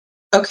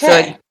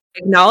 Okay. So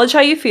acknowledge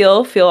how you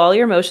feel all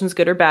your emotions,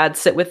 good or bad,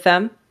 sit with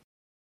them.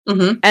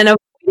 Mm-hmm. And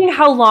avoiding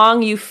how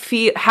long you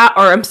feel,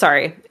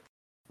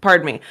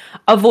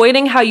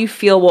 avoiding how you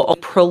feel will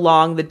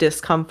prolong the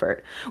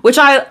discomfort, which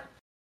I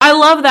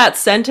love that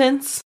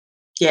sentence.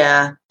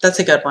 Yeah, that's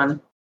a good one.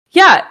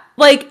 Yeah,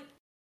 like,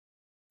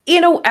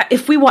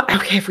 if we want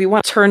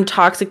to turn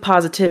toxic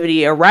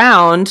positivity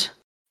around.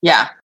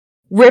 Yeah.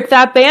 Rip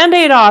that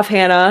Band-Aid off,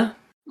 Hannah.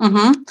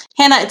 Mm-hmm.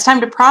 Hannah, it's time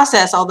to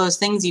process all those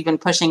things you've been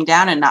pushing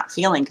down and not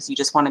feeling because you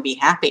just want to be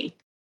happy.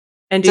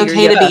 And it's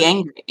okay to be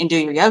angry and do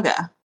your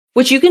yoga.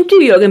 Which you can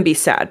do yoga and be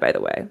sad, by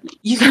the way.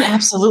 You can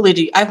absolutely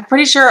do. I'm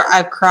pretty sure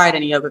I've cried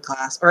in a yoga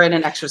class or in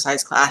an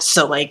exercise class.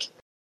 So, like,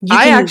 you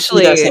can do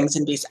those things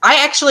and be.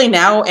 I actually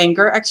now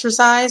anger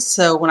exercise.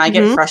 So when I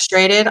get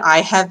frustrated, I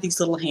have these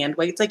little hand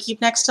weights I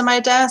keep next to my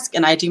desk,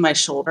 and I do my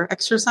shoulder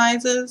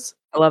exercises.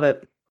 I love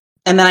it.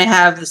 And then I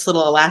have this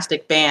little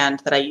elastic band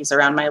that I use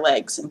around my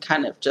legs and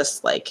kind of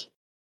just like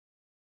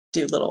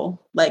do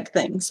little leg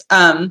things.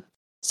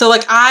 So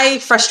like I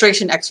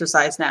frustration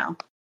exercise now.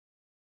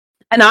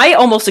 And I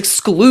almost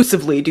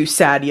exclusively do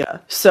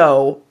sadhya.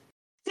 So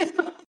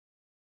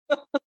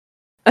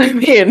I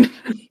mean,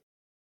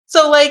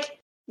 so like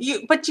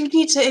But you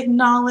need to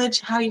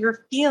acknowledge how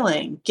you're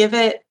feeling. Give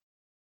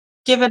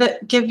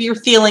your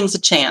feelings a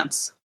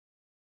chance.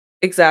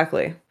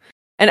 Exactly.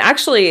 And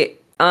actually,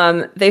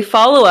 they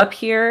follow up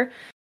here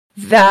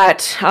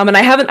that, and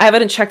I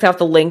haven't checked out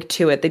the link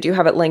to it. They do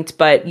have it linked,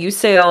 but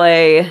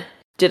UCLA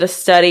did a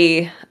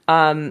study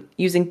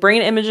using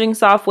brain imaging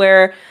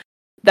software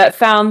that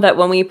found that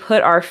when we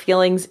put our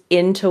feelings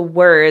into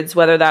words,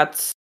 whether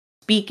that's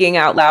speaking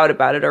out loud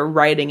about it or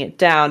writing it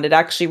down, it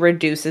actually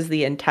reduces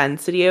the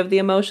intensity of the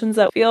emotions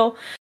that we feel.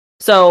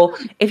 So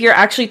if you're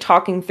actually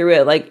talking through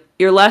it, like,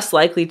 you're less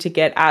likely to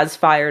get as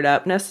fired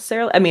up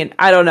necessarily. I mean,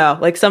 I don't know.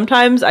 Like,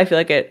 sometimes I feel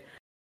like it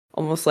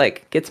almost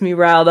like gets me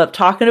riled up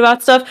talking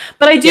about stuff,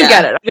 but I do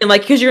get it. I mean,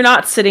 like, because you're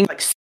not sitting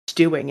like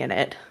stewing in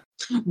it.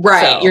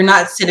 Right. So. You're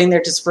not sitting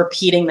there just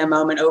repeating the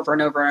moment over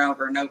and over and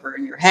over and over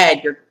in your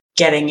head. You're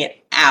getting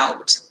it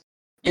out.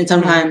 And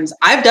sometimes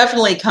I've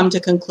definitely come to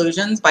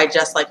conclusions by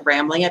just like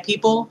rambling at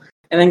people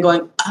and then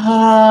going,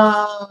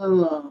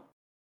 oh,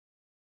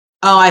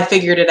 I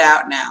figured it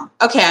out now.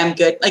 Okay, I'm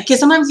good. Like, because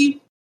sometimes you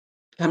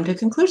come to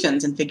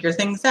conclusions and figure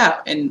things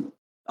out, and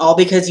all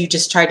because you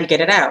just tried to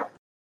get it out.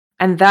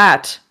 And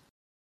that,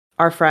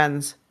 our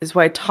friends, is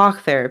why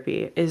talk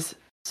therapy is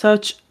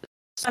such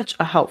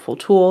a helpful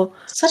tool.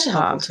 Such a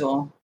helpful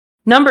tool.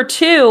 Number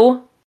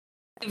 2,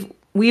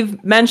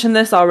 we've mentioned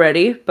this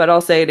already, but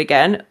I'll say it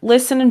again.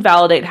 Listen and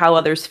validate how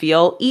others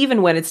feel,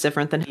 even when it's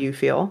different than how you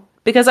feel.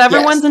 Because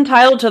everyone's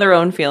entitled to their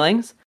own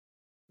feelings.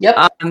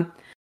 Yep.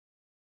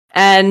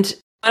 And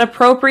when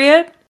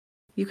appropriate,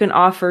 you can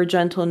offer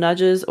gentle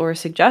nudges or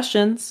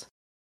suggestions.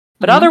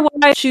 But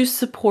otherwise, choose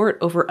support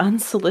over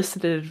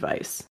unsolicited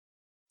advice.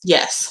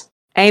 Yes.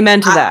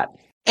 Amen to that.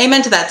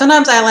 Amen to that.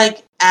 Sometimes I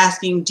like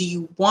asking, do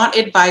you want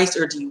advice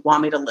or do you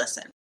want me to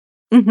listen?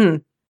 Mm-hmm.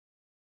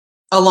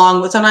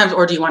 Along with sometimes,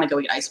 or do you want to go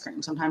eat ice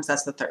cream? Sometimes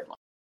that's the third one.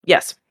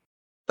 Yes.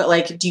 But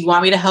like, do you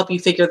want me to help you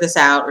figure this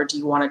out or do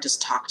you want to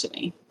just talk to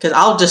me? Because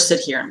I'll just sit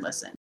here and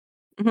listen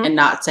and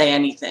not say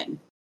anything.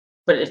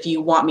 But if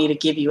you want me to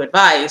give you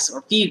advice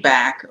or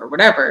feedback or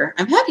whatever,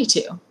 I'm happy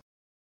to.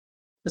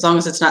 As long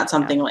as it's not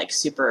something like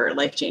super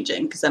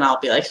life-changing, because then I'll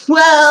be like,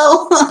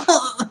 well,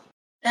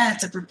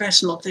 that's a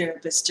professional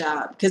therapist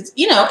job. Because,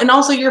 and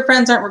also your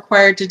friends aren't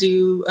required to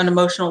do an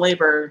emotional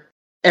labor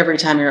every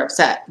time you're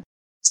upset.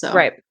 So.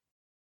 Right.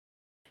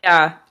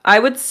 Yeah, I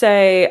would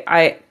say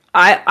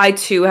I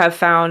too have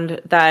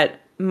found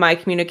that my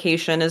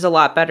communication is a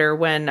lot better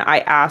when I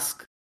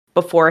ask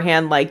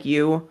beforehand, like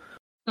you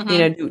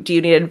know, do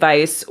you need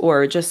advice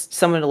or just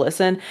someone to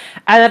listen?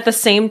 And at the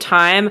same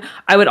time,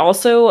 I would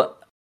also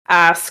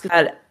ask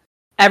that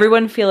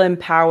everyone feel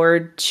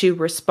empowered to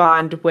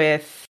respond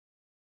with,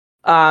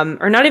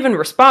 or not even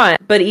respond,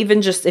 but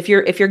even just if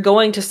you're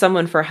going to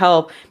someone for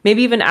help,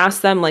 maybe even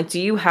ask them, like, do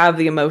you have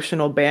the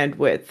emotional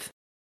bandwidth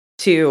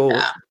to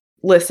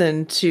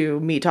listen to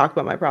me talk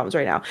about my problems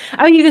right now?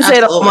 I mean, you can say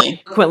it a lot more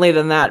eloquently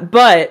than that,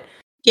 but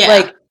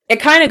like, it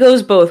kind of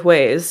goes both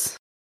ways.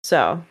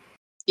 So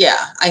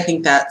yeah, I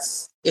think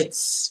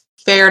it's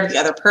fair to the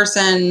other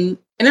person.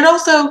 And it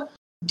also,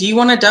 do you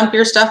want to dump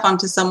your stuff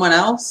onto someone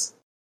else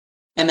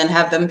and then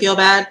have them feel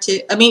bad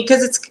too? I mean,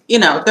 because it's,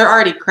 they're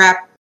already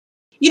crap.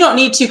 You don't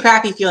need 2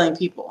 crappy feeling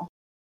people.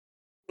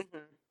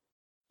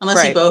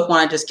 Unless you both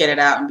want to just get it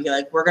out and be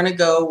like, we're going to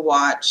go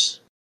watch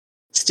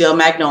Steel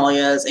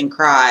Magnolias and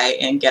cry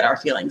and get our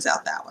feelings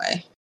out that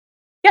way.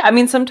 Yeah, I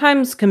mean,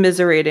 sometimes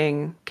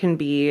commiserating can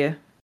be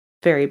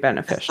very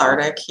beneficial.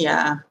 Cathartic,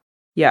 yeah.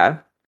 Yeah.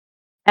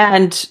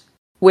 And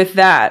with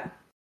that,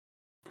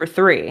 number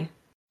 3,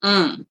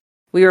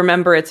 we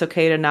remember it's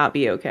okay to not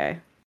be okay.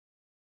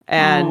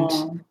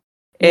 And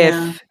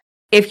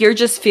if you're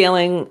just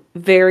feeling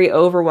very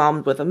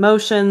overwhelmed with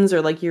emotions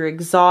or like you're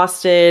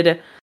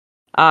exhausted,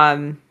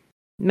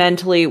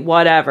 mentally,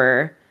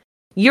 whatever,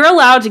 you're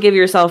allowed to give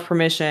yourself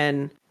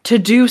permission to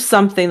do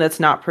something that's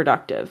not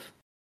productive.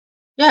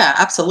 Yeah,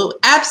 absolutely.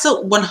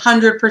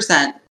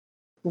 100%.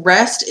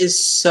 Rest is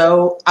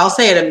so, I'll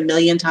say it a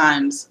million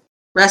times.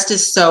 Rest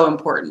is so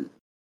important.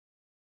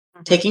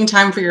 Taking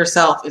time for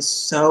yourself is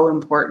so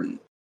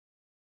important.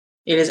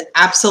 It is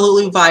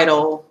absolutely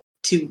vital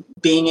to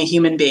being a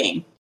human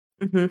being.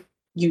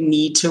 You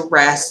need to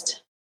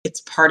rest.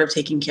 It's part of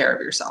taking care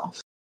of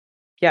yourself.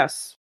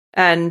 Yes.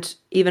 And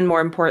even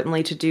more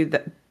importantly, to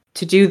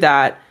do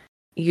that,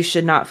 you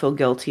should not feel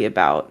guilty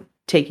about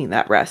taking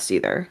that rest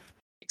either.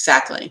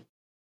 Exactly.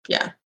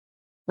 Yeah.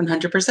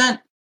 100%.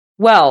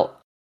 Well,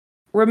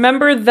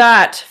 remember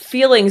that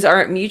feelings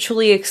aren't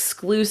mutually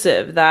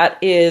exclusive. That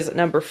is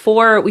number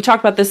 4. We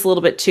talked about this a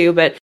little bit too,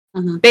 but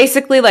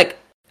basically, like,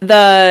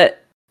 the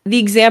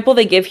example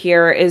they give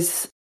here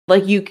is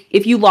like,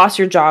 if you lost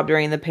your job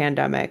during the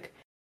pandemic,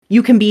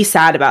 you can be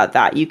sad about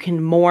that. You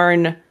can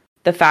mourn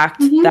the fact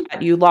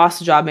that you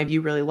lost a job maybe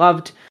you really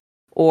loved,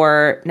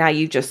 or now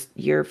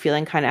you're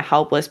feeling kind of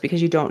helpless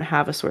because you don't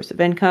have a source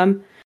of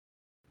income.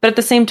 But at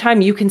the same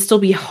time, you can still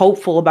be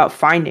hopeful about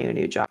finding a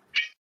new job.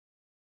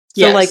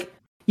 So like,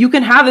 you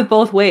can have it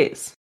both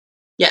ways.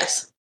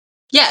 Yes.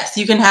 Yes,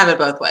 you can have it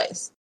both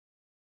ways.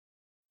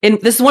 And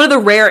this is one of the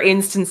rare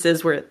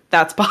instances where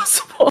that's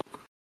possible.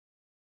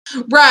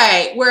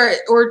 Right.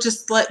 Or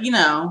just let,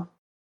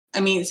 I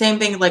mean, same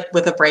thing like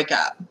with a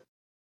breakup.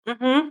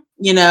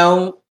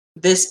 Mm-hmm.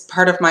 This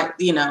part of my,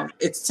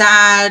 it's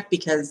sad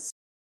because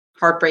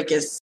heartbreak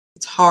it's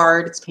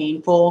hard, it's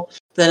painful.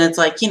 Then it's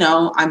like,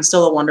 I'm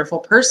still a wonderful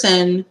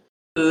person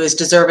who is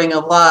deserving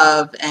of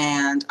love,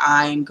 and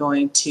I'm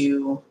going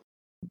to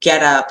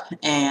get up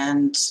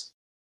and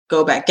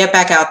get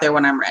back out there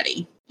when I'm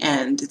ready,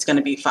 and it's going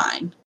to be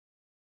fine.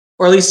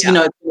 Or at least, it's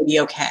going to be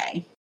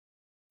okay.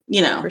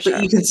 But sure.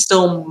 you can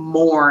still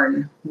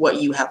mourn what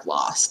you have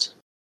lost.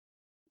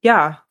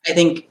 Yeah. I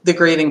think the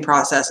grieving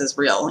process is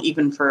real,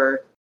 even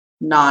for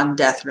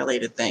non-death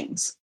related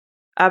things.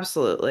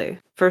 Absolutely.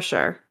 For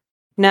sure.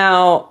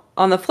 Now,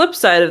 on the flip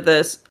side of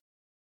this,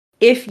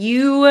 if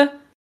you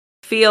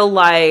feel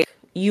like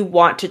you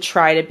want to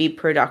try to be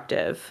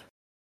productive,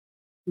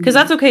 because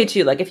that's okay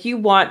too. Like if you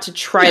want to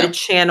try to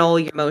channel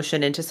your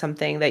emotion into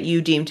something that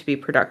you deem to be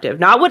productive,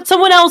 not what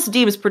someone else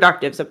deems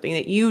productive, something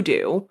that you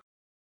do.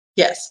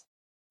 Yes.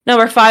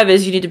 Number 5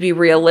 is you need to be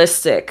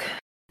realistic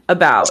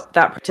about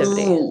that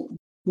productivity. Ooh,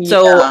 yeah.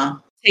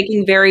 So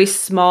taking very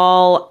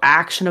small,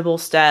 actionable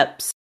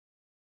steps.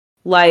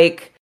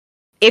 Like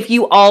if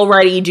you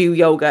already do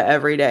yoga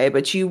every day,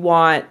 but you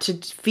want to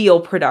feel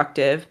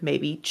productive,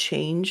 maybe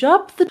change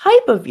up the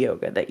type of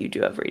yoga that you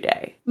do every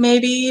day.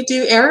 Maybe you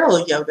do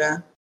aerial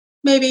yoga.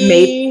 Maybe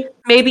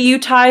you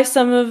tie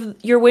some of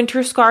your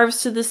winter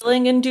scarves to the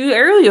ceiling and do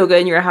aerial yoga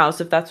in your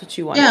house if that's what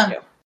you want to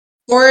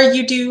do. Or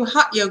you do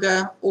hot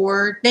yoga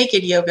or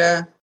naked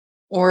yoga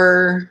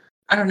or,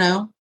 I don't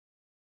know,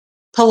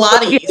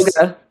 Pilates.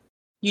 Yoga.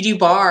 You do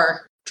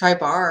barre. Try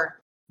barre.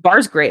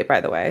 Barre's great,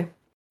 by the way.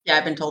 Yeah,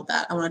 I've been told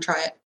that. I want to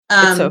try it.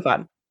 It's so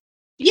fun.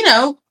 You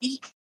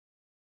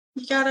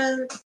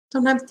gotta,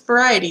 sometimes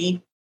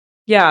variety.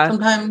 Yeah.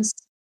 Sometimes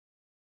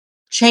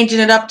changing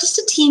it up just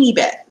a teeny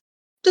bit.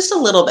 Just a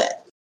little bit.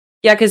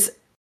 Yeah, because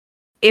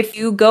if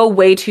you go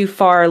way too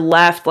far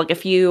left, like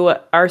if you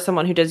are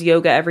someone who does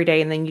yoga every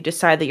day and then you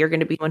decide that you're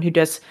going to be one who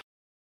does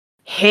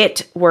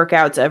HIIT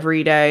workouts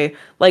every day,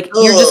 like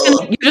you're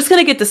just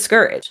gonna get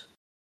discouraged.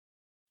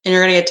 And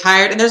you're gonna get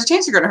tired, and there's a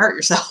chance you're gonna hurt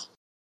yourself.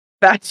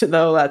 That too.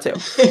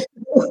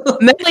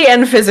 Mentally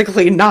and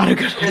physically, not a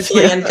good idea.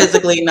 Mentally and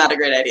physically, not a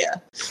great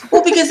idea.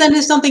 Well, because then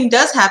if something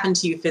does happen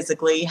to you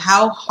physically,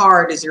 how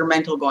hard is your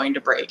mental going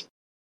to break?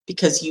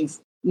 Because you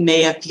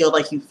may have feel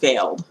like you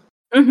failed.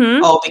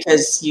 Mm-hmm. All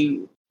because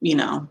you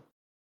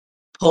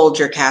pulled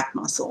your calf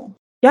muscle.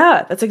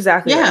 Yeah, that's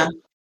exactly right.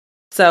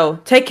 So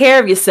take care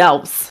of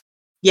yourselves.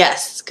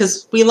 Yes,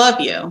 because we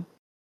love you.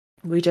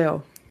 We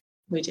do.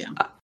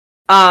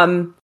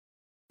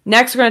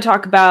 Next, we're going to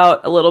talk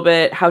about a little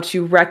bit how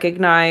to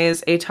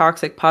recognize a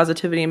toxic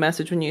positivity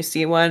message when you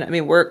see one. I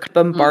mean, we're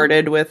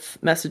bombarded with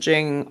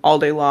messaging all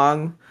day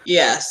long.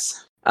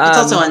 Yes. It's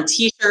also on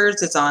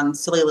t-shirts. It's on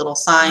silly little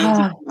signs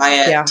you can buy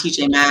at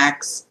TJ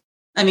Maxx.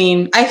 I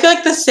mean, I feel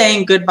like the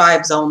saying good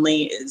vibes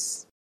only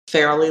is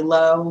fairly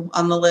low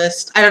on the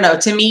list. I don't know.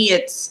 To me,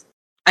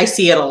 I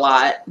see it a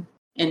lot.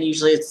 And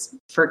usually it's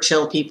for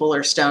chill people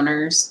or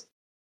stoners.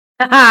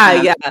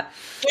 Yeah. You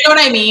know what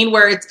I mean?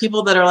 Where it's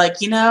people that are like,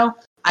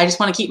 I just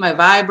want to keep my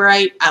vibe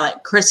right. I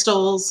like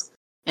crystals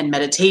and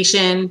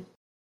meditation.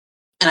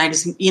 And I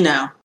just,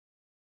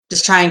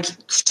 just trying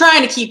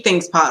to keep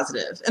things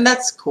positive. And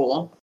that's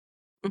cool.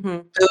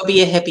 Mm-hmm. Go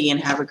be a hippie and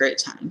have a great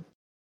time.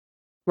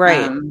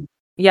 Right.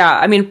 Yeah.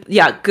 I mean,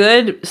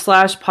 good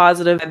 /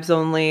 positive vibes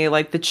only,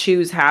 like the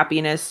choose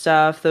happiness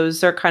stuff.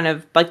 Those are kind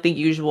of like the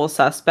usual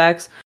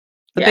suspects.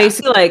 But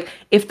basically, like,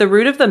 if the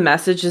root of the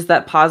message is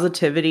that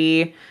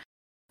positivity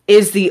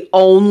is the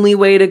only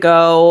way to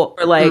go,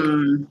 or like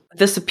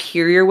the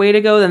superior way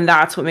to go, then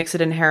that's what makes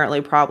it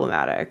inherently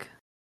problematic.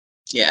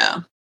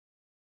 Yeah.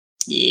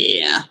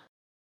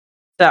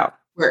 So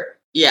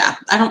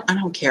I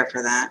don't care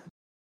for that.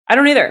 I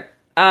don't either.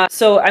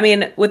 So I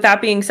mean, with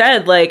that being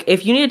said, like,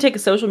 if you need to take a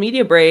social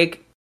media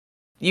break,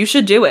 you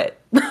should do it.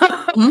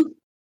 Mm-hmm.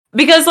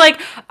 Because, like,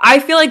 I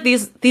feel like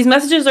these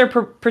messages are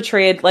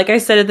portrayed, like I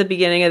said at the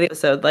beginning of the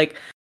episode, like,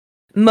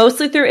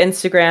 mostly through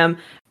Instagram.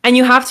 And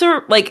you have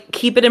to, like,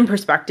 keep it in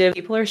perspective.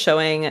 People are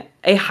showing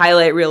a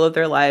highlight reel of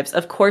their lives.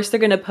 Of course, they're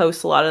going to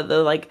post a lot of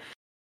the, like,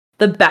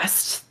 the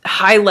best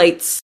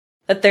highlights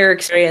that they're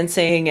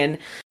experiencing. And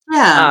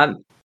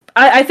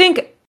I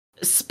think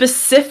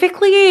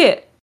specifically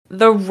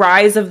the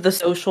rise of the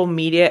social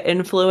media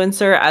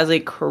influencer as a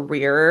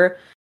career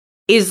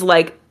is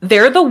like,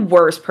 they're the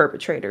worst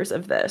perpetrators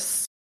of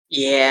this.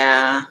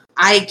 Yeah,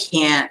 I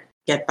can't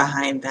get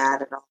behind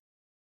that at all.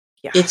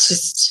 Yeah. It's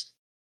just,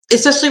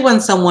 especially when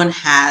someone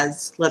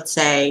has, let's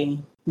say,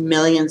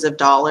 millions of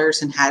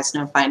dollars and has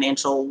no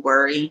financial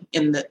worry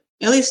at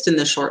least in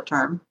the short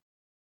term.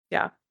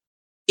 Yeah.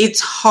 It's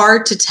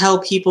hard to tell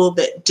people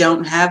that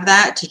don't have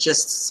that to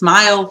just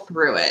smile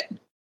through it.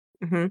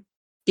 Mm-hmm.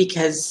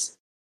 Because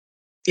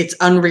it's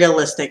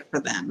unrealistic for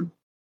them.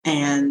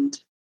 And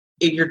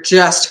you're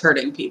just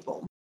hurting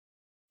people.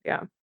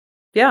 Yeah.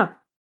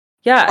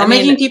 Yeah. Or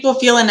making people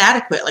feel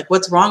inadequate. Like,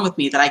 what's wrong with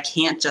me that I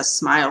can't just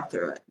smile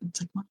through it?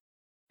 It's like, well,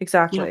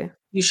 exactly.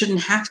 You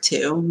shouldn't have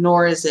to,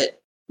 nor is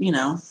it,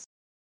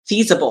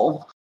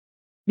 feasible.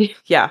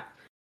 Yeah.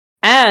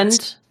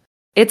 And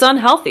it's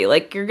unhealthy.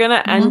 Like, you're going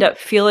to end up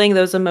feeling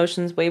those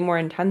emotions way more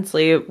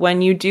intensely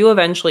when you do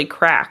eventually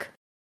crack.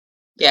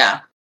 Yeah.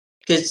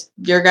 Because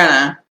you're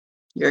gonna.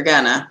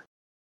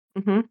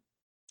 Mm-hmm.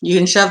 You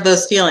can shove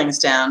those feelings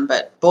down,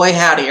 but boy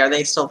howdy, are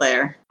they still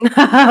there.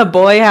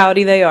 Boy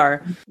howdy, they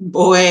are.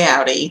 Boy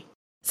howdy.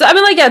 So I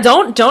mean, like, yeah,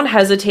 don't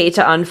hesitate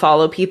to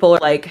unfollow people or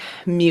like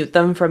mute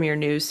them from your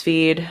news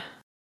feed.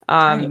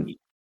 Right.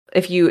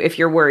 If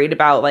you're worried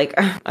about, like,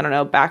 I don't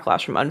know,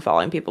 backlash from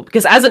unfollowing people,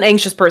 because as an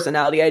anxious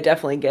personality, I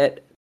definitely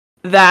get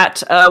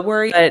that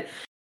worry. But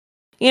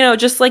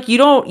just like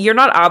you're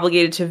not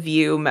obligated to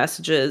view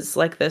messages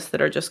like this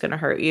that are just going to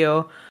hurt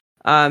you.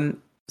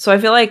 So I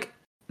feel like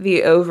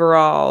the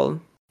overall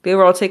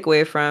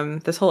takeaway from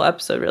this whole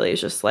episode really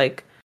is just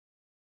like,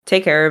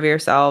 take care of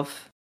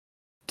yourself.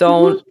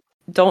 Don't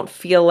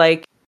feel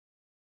like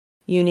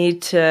you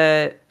need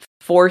to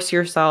force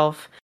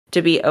yourself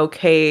to be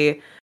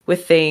okay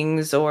with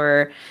things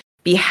or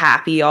be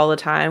happy all the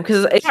time,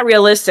 because it's not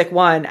realistic,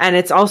 one, and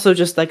it's also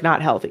just like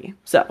not healthy.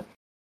 So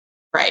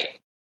right.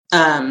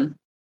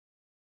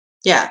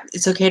 Yeah,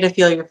 it's okay to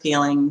feel your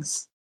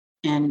feelings,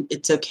 and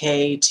it's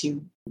okay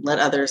to let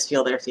others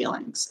feel their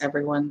feelings.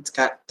 Everyone's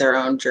got their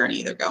own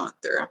journey they're going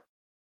through.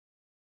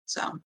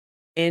 So,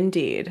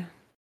 indeed.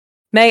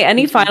 May,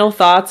 any final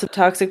thoughts of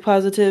toxic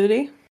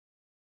positivity?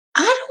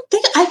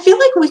 I feel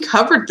like we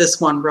covered this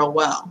one real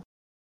well.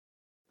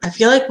 I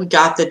feel like we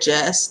got the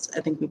gist. I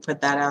think we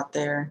put that out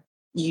there.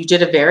 You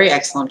did a very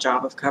excellent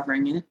job of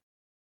covering it.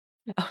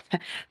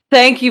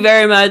 Thank you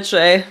very much.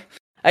 I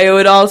owe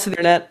it all to the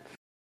internet.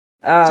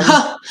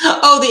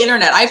 The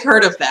internet. I've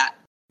heard of that.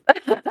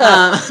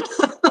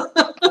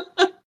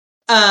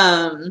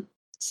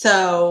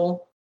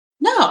 So,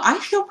 no, I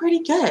feel pretty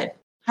good.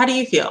 How do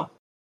you feel?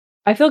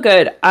 I feel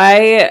good.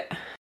 I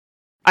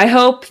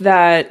hope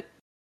that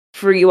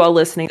for you all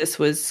listening, this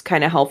was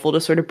kind of helpful to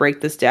sort of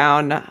break this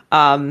down.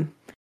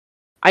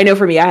 I know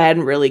for me, I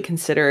hadn't really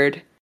considered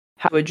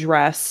how to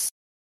address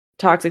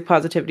toxic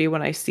positivity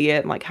when I see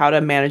it and like how to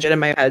manage it in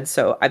my head.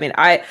 So, I mean,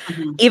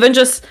 even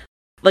just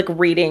like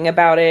reading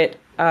about it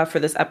for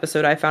this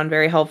episode, I found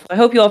very helpful. I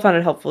hope you all found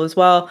it helpful as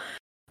well.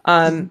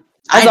 I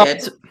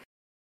did.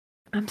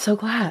 I'm so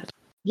glad.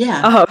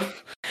 Yeah.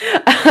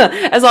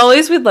 As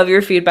always, we'd love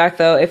your feedback,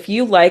 though. If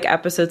you like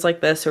episodes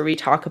like this where we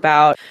talk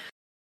about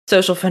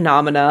social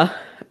phenomena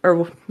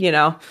or,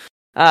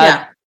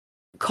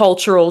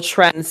 cultural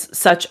trends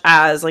such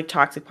as like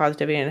toxic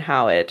positivity and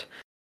how it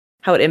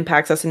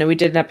impacts us. I know we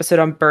did an episode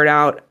on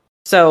burnout.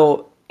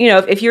 So,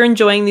 if you're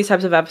enjoying these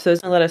types of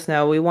episodes, let us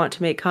know. We want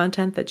to make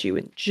content that you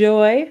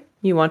enjoy.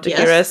 You want to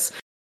hear us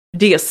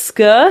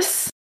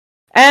discuss.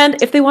 And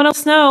if they want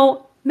us to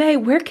know, May,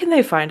 where can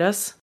they find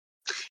us?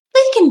 They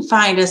can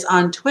find us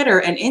on Twitter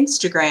and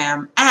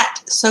Instagram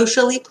at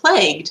Socially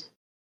Plagued.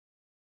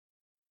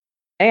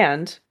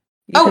 And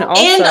you can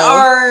also... and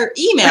our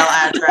email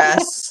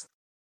address.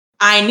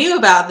 I knew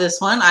about this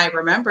one. I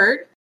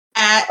remembered.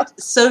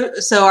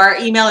 So our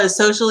email is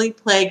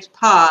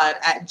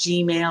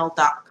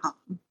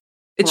sociallyplaguedpod@gmail.com.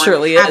 It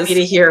truly is. Happy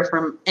to hear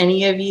from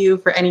any of you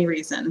for any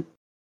reason.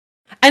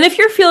 And if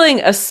you're feeling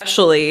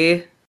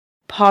especially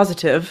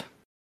positive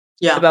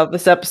about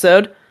this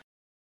episode,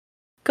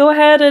 go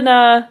ahead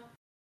and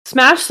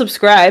smash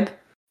subscribe.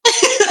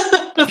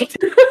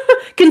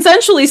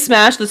 Consensually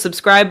smash the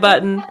subscribe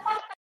button.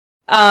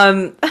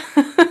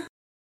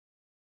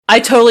 I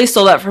totally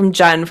stole that from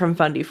Jen from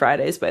Fundy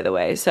Fridays, by the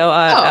way.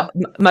 So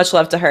much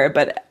love to her,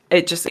 but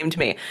it just seemed to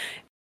me.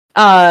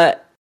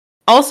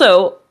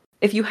 Also,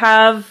 if you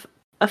have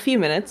a few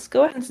minutes,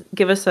 go ahead and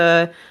give us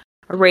a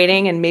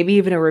rating and maybe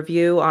even a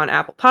review on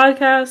Apple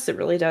Podcasts. It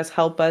really does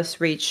help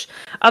us reach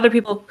other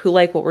people who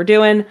like what we're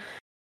doing.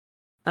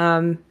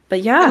 But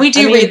yeah, we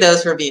do read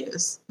those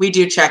reviews. We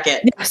do check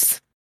it.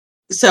 Yes.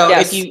 So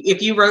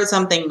if you wrote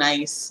something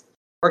nice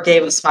or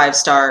gave us 5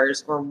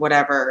 stars or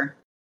whatever,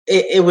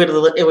 it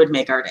would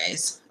make our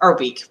days, our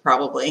week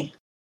probably.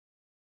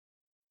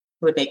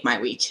 It would make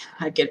my week.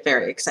 I'd get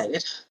very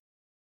excited.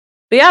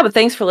 But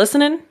thanks for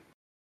listening.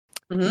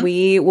 Mm-hmm.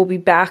 We will be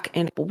back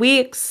in a couple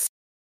weeks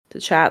to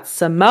chat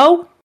some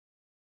more.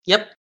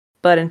 Yep.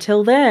 But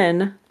until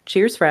then,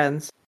 cheers,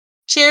 friends.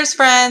 Cheers,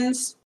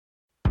 friends.